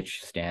decide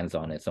which stands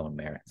on its own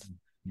merits.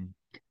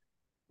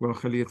 Well,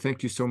 Khalil,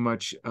 thank you so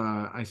much.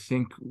 I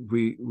think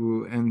we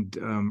will end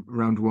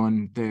round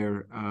one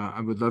there. I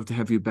would love to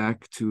have you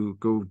back to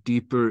go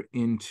deeper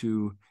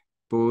into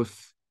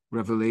both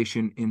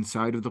revelation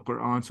inside of the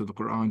Quran, so the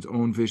Quran's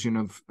own vision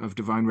of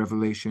divine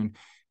revelation,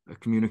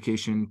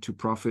 communication to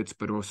prophets,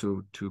 but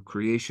also to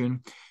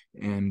creation,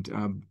 and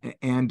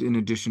in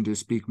addition to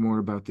speak more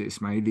about the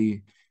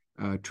Ismaili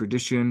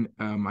tradition.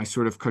 I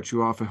sort of cut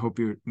you off. I hope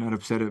you're not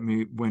upset at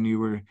me when you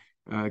were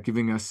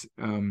giving us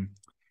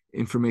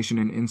information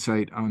and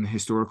insight on the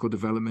historical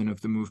development of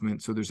the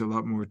movement. So there's a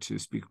lot more to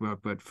speak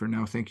about. But for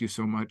now, thank you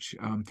so much.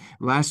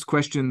 Last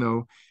question,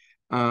 though.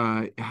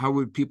 How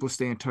would people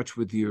stay in touch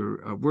with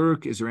your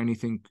work? Is there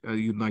anything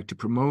you'd like to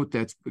promote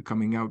that's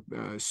coming out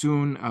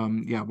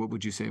soon? Yeah, what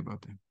would you say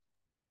about that?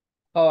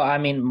 Oh, I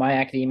mean, my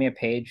academia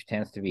page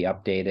tends to be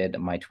updated.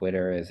 My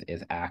Twitter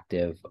is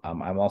active.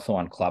 I'm also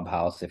on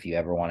Clubhouse if you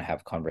ever want to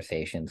have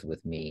conversations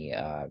with me,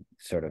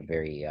 sort of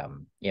very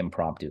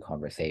impromptu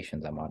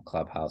conversations. I'm on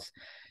Clubhouse.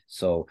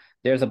 So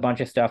there's a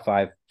bunch of stuff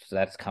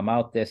that's come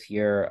out this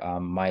year.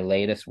 My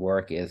latest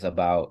work is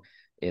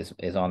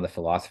on the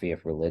philosophy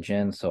of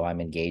religion. So I'm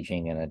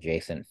engaging in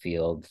adjacent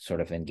field, sort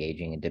of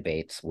engaging in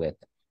debates with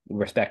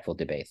respectful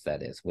debates,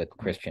 that is, with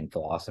Christian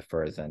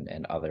philosophers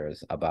and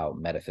others about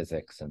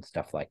metaphysics and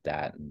stuff like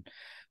that, and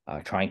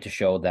trying to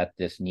show that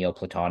this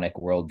Neoplatonic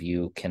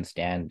worldview can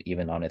stand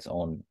even on its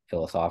own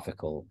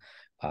philosophical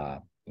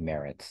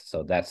merits.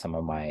 So that's some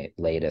of my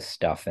latest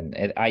stuff,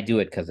 and I do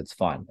it because it's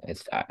fun.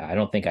 I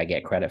don't think I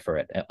get credit for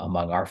it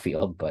among our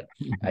field, but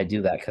I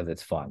do that because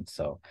it's fun.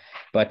 So,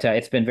 but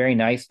it's been very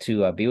nice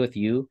to be with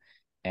you.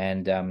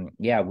 And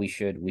yeah, we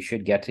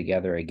should get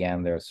together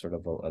again. There's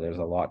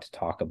a lot to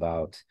talk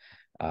about.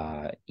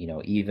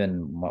 Even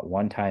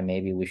one time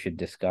maybe we should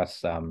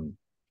discuss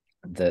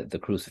the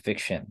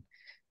crucifixion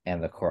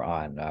and the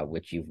Qur'an,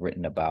 which you've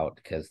written about,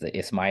 because the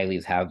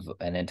Ismai'ilis have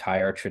an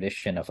entire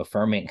tradition of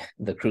affirming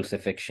the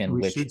crucifixion,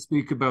 We which should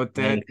speak about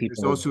that. many There's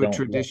people also a don't look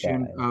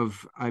tradition at.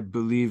 of, I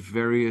believe,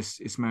 various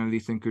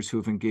Ismaili thinkers who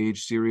have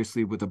engaged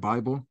seriously with the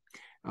Bible.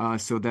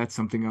 So that's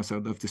something else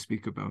I'd love to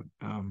speak about.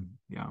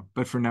 Yeah,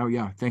 but for now,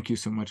 yeah, thank you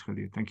so much,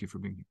 Khalil. Thank you for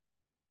being here.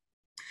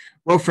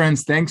 Well,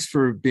 friends, thanks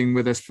for being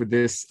with us for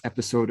this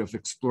episode of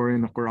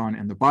Exploring the Quran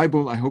and the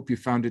Bible. I hope you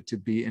found it to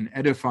be an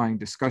edifying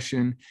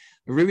discussion.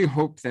 I really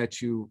hope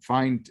that you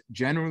find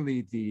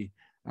generally the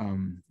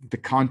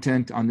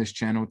content on this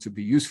channel to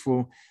be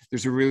useful.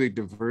 There's a really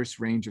diverse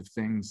range of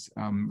things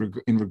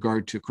in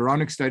regard to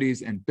Quranic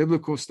studies and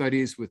biblical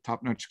studies with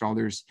top-notch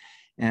scholars.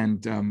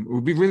 And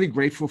we'll be really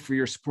grateful for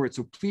your support.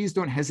 So please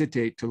don't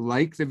hesitate to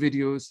like the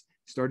videos,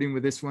 starting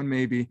with this one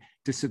maybe,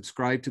 to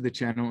subscribe to the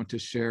channel and to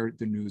share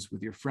the news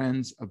with your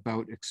friends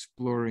about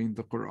exploring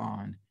the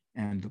Quran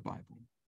and the Bible.